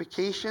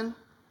sanctification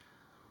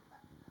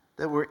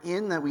that we're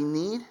in, that we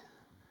need,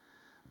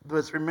 but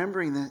it's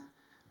remembering that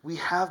we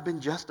have been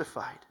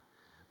justified.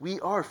 We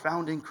are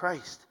found in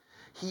Christ.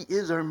 He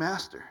is our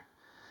master.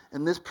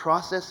 And this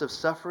process of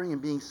suffering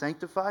and being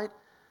sanctified,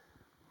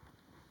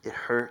 it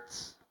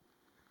hurts.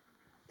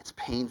 It's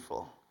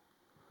painful.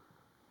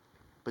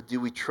 But do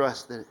we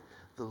trust that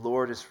the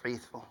Lord is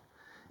faithful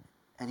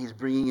and He's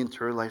bringing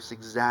into our lives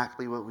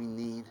exactly what we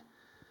need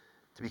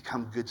to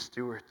become good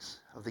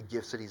stewards of the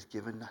gifts that He's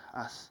given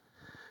us,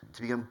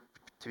 to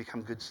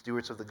become good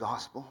stewards of the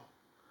gospel,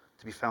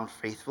 to be found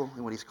faithful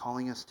in what He's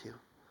calling us to?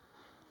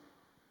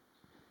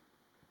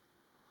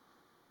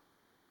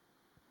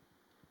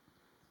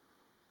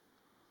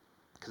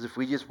 Because if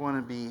we just want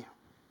to be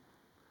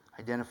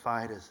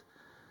identified as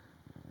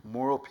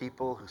moral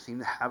people who seem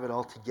to have it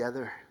all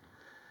together,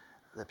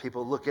 that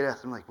people look at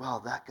us and like,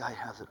 wow, that guy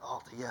has it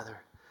all together.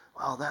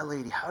 Wow, that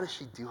lady, how does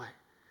she do it?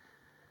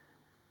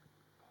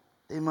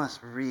 They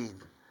must read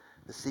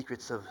the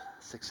secrets of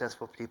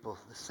successful people,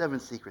 the 7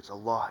 secrets, a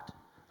lot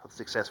of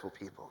successful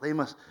people. They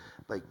must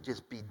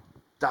just be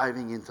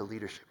diving into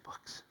leadership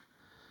books.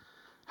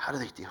 How do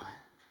they do it?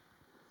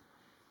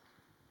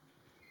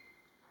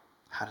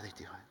 How do they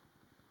do it?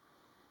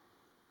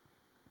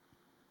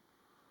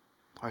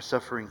 Our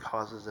suffering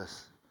causes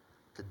us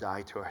to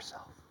die to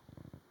ourselves.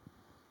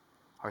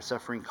 Our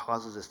suffering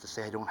causes us to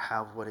say, I don't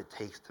have what it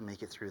takes to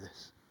make it through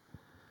this.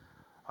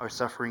 Our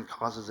suffering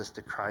causes us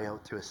to cry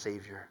out to a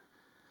Savior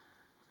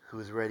who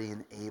is ready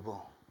and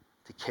able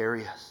to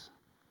carry us.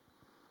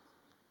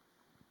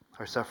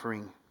 Our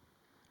suffering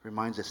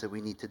reminds us that we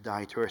need to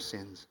die to our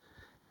sins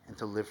and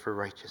to live for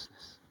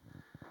righteousness.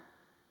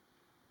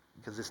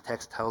 Because this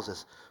text tells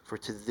us, for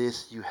to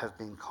this you have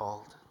been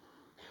called.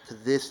 To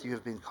this you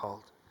have been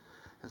called.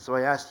 And so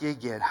I ask you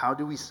again, how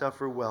do we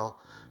suffer well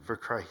for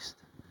Christ?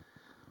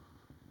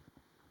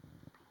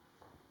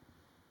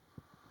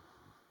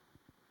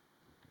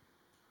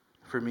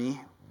 For me,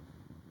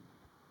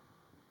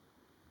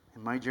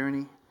 in my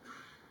journey,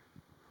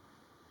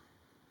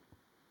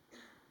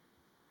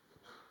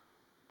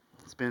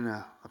 it's been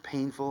a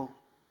painful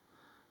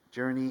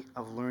journey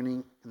of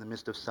learning in the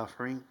midst of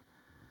suffering,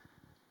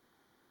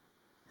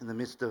 in the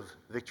midst of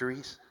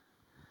victories,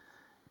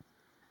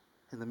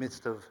 in the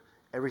midst of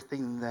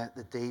everything that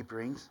the day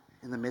brings,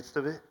 in the midst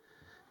of it,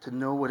 to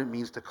know what it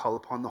means to call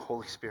upon the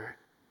Holy Spirit,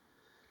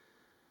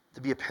 to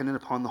be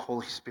dependent upon the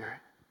Holy Spirit,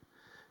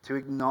 to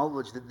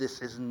acknowledge that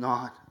this is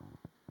not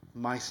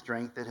my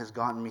strength that has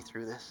gotten me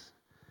through this,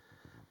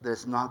 that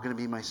it's not going to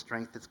be my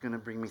strength that's going to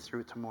bring me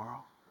through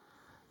tomorrow,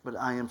 but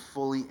I am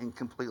fully and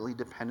completely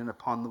dependent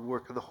upon the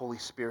work of the Holy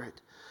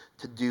Spirit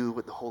to do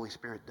what the Holy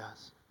Spirit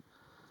does.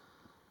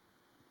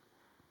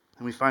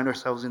 And we find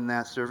ourselves in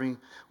that, serving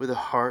with a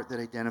heart that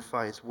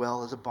identifies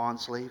well as a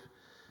bondslave,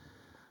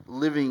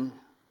 living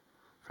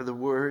for the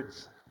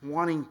words,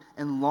 wanting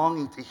and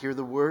longing to hear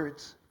the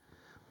words,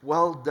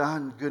 "Well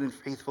done, good and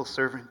faithful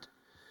servant,"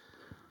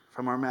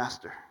 from our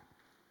Master,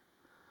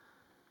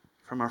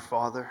 from our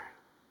Father,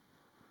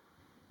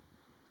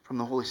 from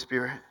the Holy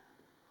Spirit,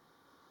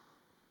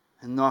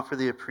 and not for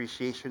the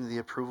appreciation, the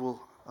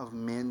approval of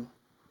men.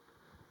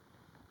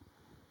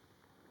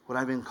 What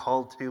I've been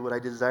called to, what I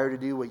desire to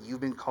do, what you've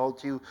been called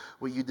to,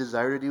 what you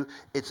desire to do,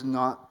 it's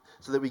not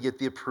so that we get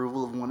the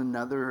approval of one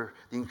another or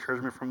the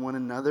encouragement from one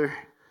another.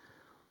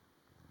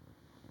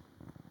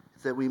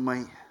 It's that we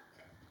might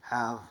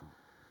have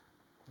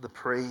the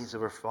praise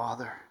of our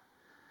Father,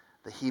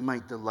 that He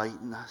might delight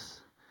in us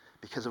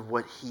because of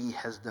what He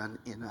has done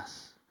in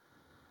us.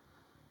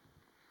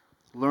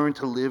 Learn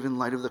to live in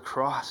light of the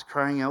cross,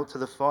 crying out to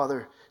the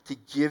Father to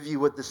give you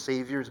what the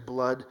Savior's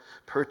blood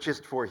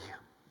purchased for you.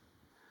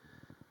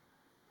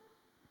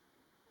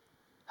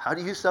 How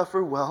do you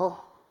suffer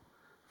well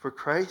for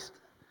Christ?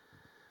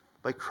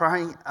 By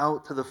crying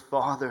out to the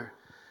Father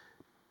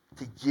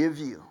to give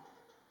you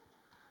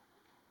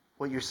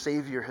what your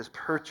Savior has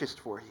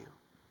purchased for you.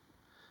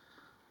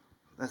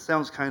 That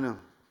sounds kind of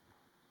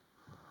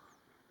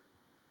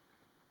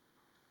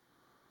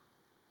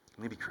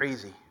maybe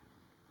crazy,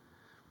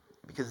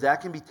 because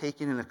that can be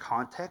taken in a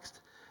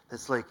context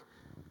that's like,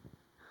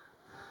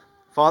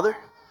 "Father,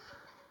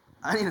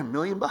 I need $1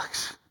 million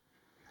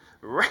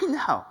right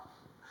now.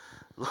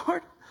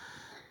 Lord,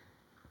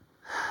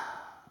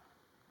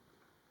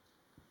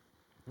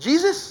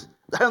 Jesus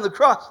died on the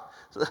cross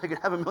so that I could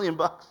have $1 million.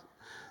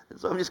 And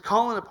so I'm just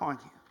calling upon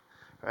you,"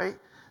 right?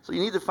 So you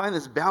need to find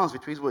this balance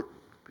between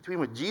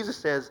what Jesus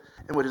says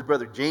and what his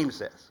brother James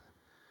says.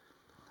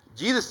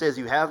 Jesus says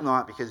you have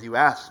not because you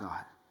ask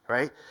not,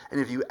 right? And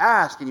if you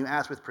ask and you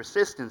ask with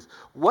persistence,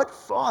 what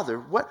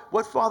father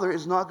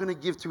is not going to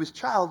give to his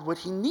child what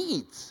he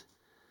needs?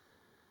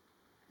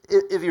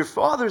 If your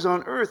fathers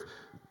on earth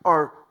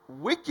are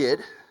wicked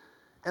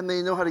and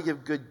they know how to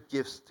give good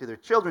gifts to their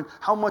children,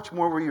 how much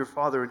more will your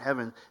Father in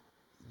heaven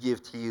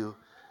give to you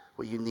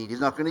what you need?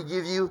 He's not going to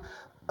give you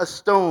a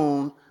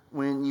stone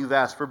when you've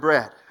asked for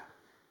bread.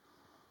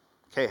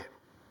 Okay.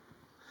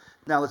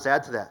 Now let's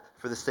add to that,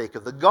 for the sake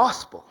of the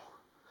gospel,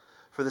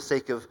 for the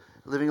sake of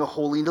living a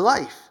holy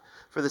life,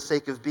 for the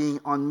sake of being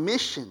on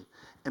mission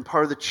and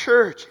part of the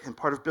church and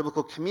part of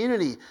biblical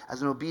community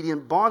as an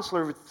obedient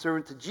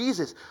bondservant to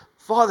Jesus.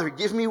 Father,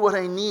 give me what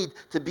I need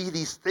to be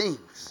these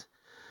things.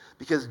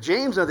 Because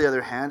James, on the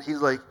other hand,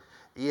 he's like,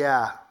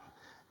 yeah,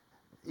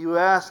 you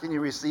ask and you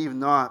receive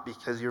not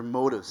because your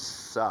motives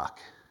suck.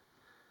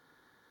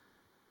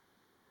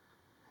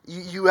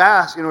 You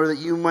ask in order that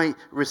you might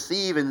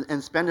receive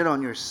and spend it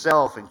on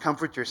yourself and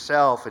comfort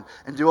yourself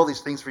and do all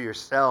these things for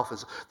yourself. And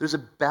so there's a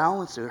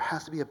balance there. There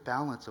has to be a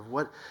balance of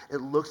what it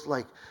looks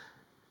like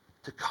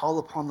to call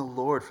upon the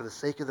Lord for the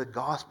sake of the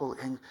gospel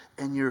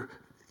and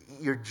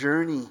your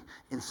journey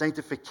in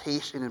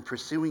sanctification and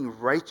pursuing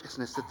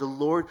righteousness, that the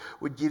Lord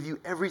would give you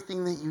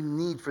everything that you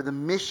need for the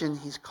mission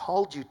He's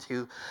called you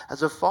to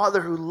as a Father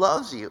who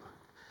loves you.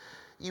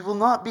 You will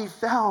not be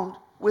found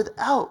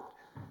without.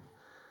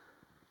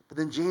 But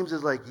then James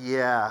is like,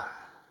 yeah,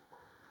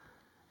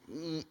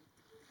 you're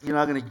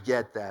not going to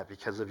get that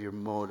because of your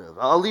motive.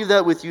 I'll leave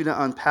that with you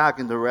to unpack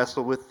and to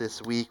wrestle with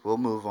this week. We'll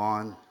move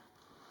on.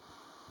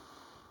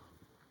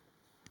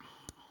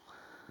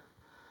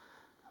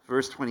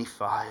 Verse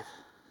 25.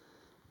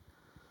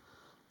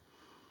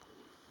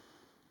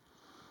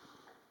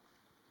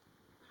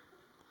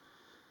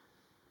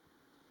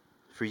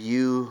 For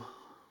you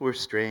were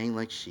straying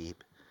like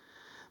sheep,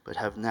 but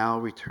have now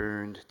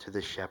returned to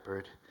the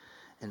shepherd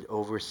and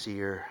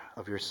overseer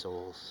of your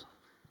souls.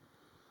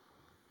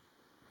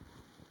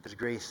 There's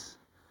grace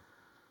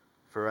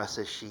for us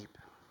as sheep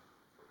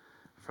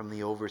from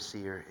the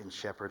overseer and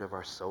shepherd of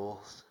our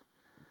souls.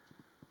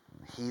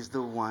 He's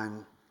the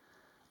one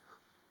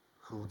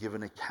who will give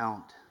an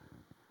account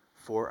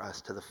for us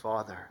to the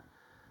Father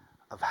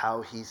of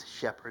how He's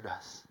shepherded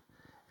us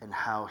and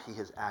how He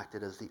has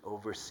acted as the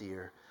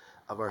overseer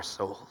of our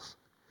souls.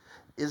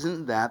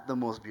 Isn't that the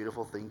most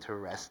beautiful thing to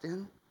rest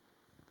in?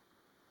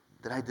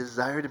 That I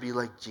desire to be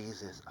like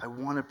Jesus. I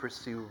want to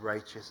pursue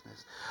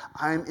righteousness.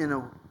 I'm in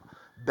a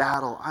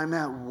battle. I'm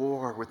at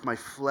war with my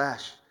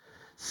flesh,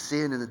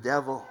 sin, and the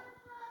devil,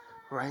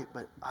 right?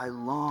 But I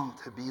long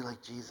to be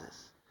like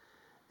Jesus.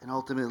 And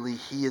ultimately,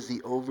 He is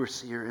the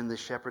overseer and the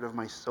shepherd of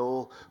my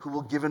soul who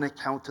will give an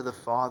account to the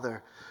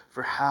Father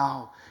for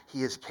how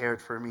He has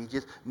cared for me.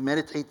 Just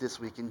meditate this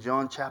week in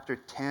John chapter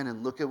 10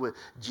 and look at what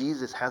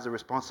Jesus has a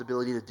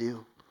responsibility to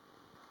do.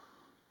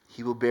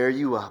 He will bear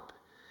you up.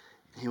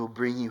 He will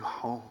bring you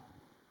home.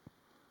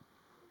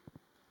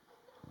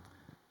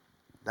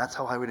 That's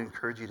how I would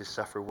encourage you to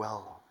suffer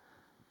well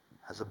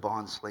as a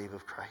bond slave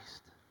of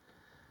Christ.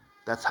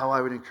 That's how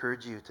I would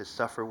encourage you to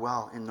suffer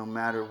well in no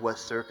matter what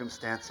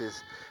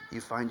circumstances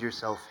you find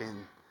yourself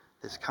in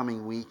this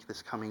coming week,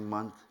 this coming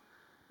month.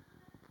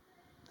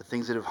 The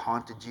things that have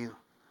haunted you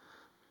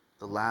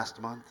the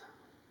last month.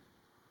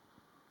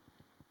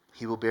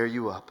 He will bear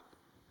you up.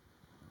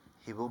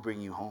 He will bring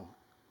you home.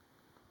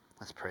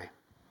 Let's pray.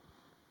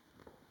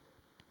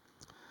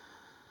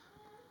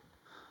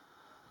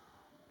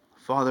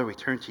 Father, we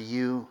turn to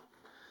you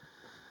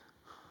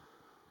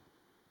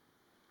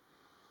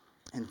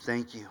and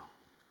thank you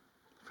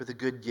for the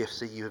good gifts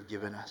that you have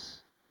given us.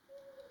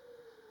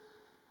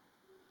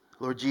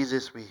 Lord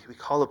Jesus, we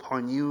call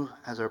upon you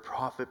as our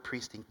prophet,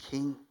 priest, and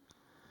king,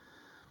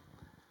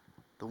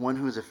 the one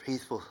who is a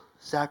faithful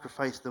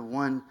sacrifice, the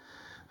one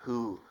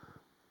who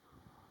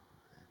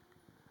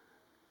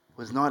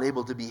was not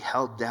able to be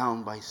held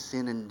down by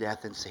sin and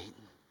death and Satan.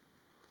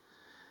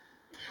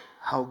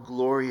 How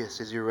glorious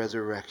is your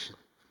resurrection.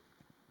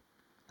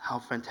 How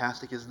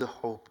fantastic is the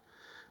hope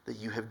that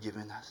you have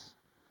given us.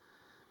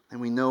 And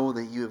we know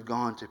that you have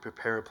gone to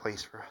prepare a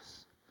place for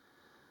us.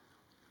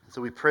 And so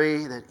we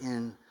pray that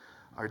in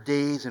our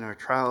days and our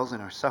trials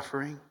and our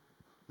suffering,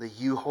 that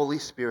you, Holy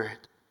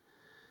Spirit,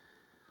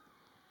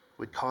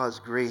 would cause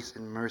grace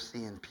and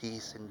mercy and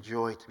peace and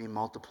joy to be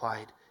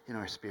multiplied in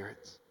our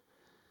spirits.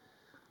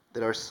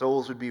 That our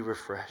souls would be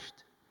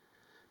refreshed.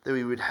 That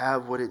we would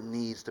have what it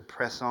needs to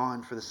press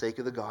on for the sake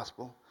of the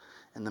gospel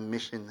and the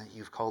mission that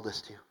you've called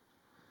us to.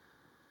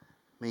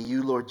 May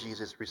you, Lord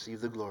Jesus, receive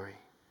the glory.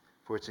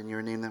 For it's in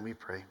your name that we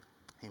pray.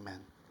 Amen.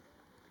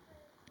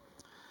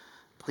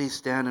 Please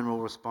stand and we'll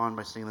respond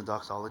by singing the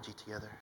doxology together.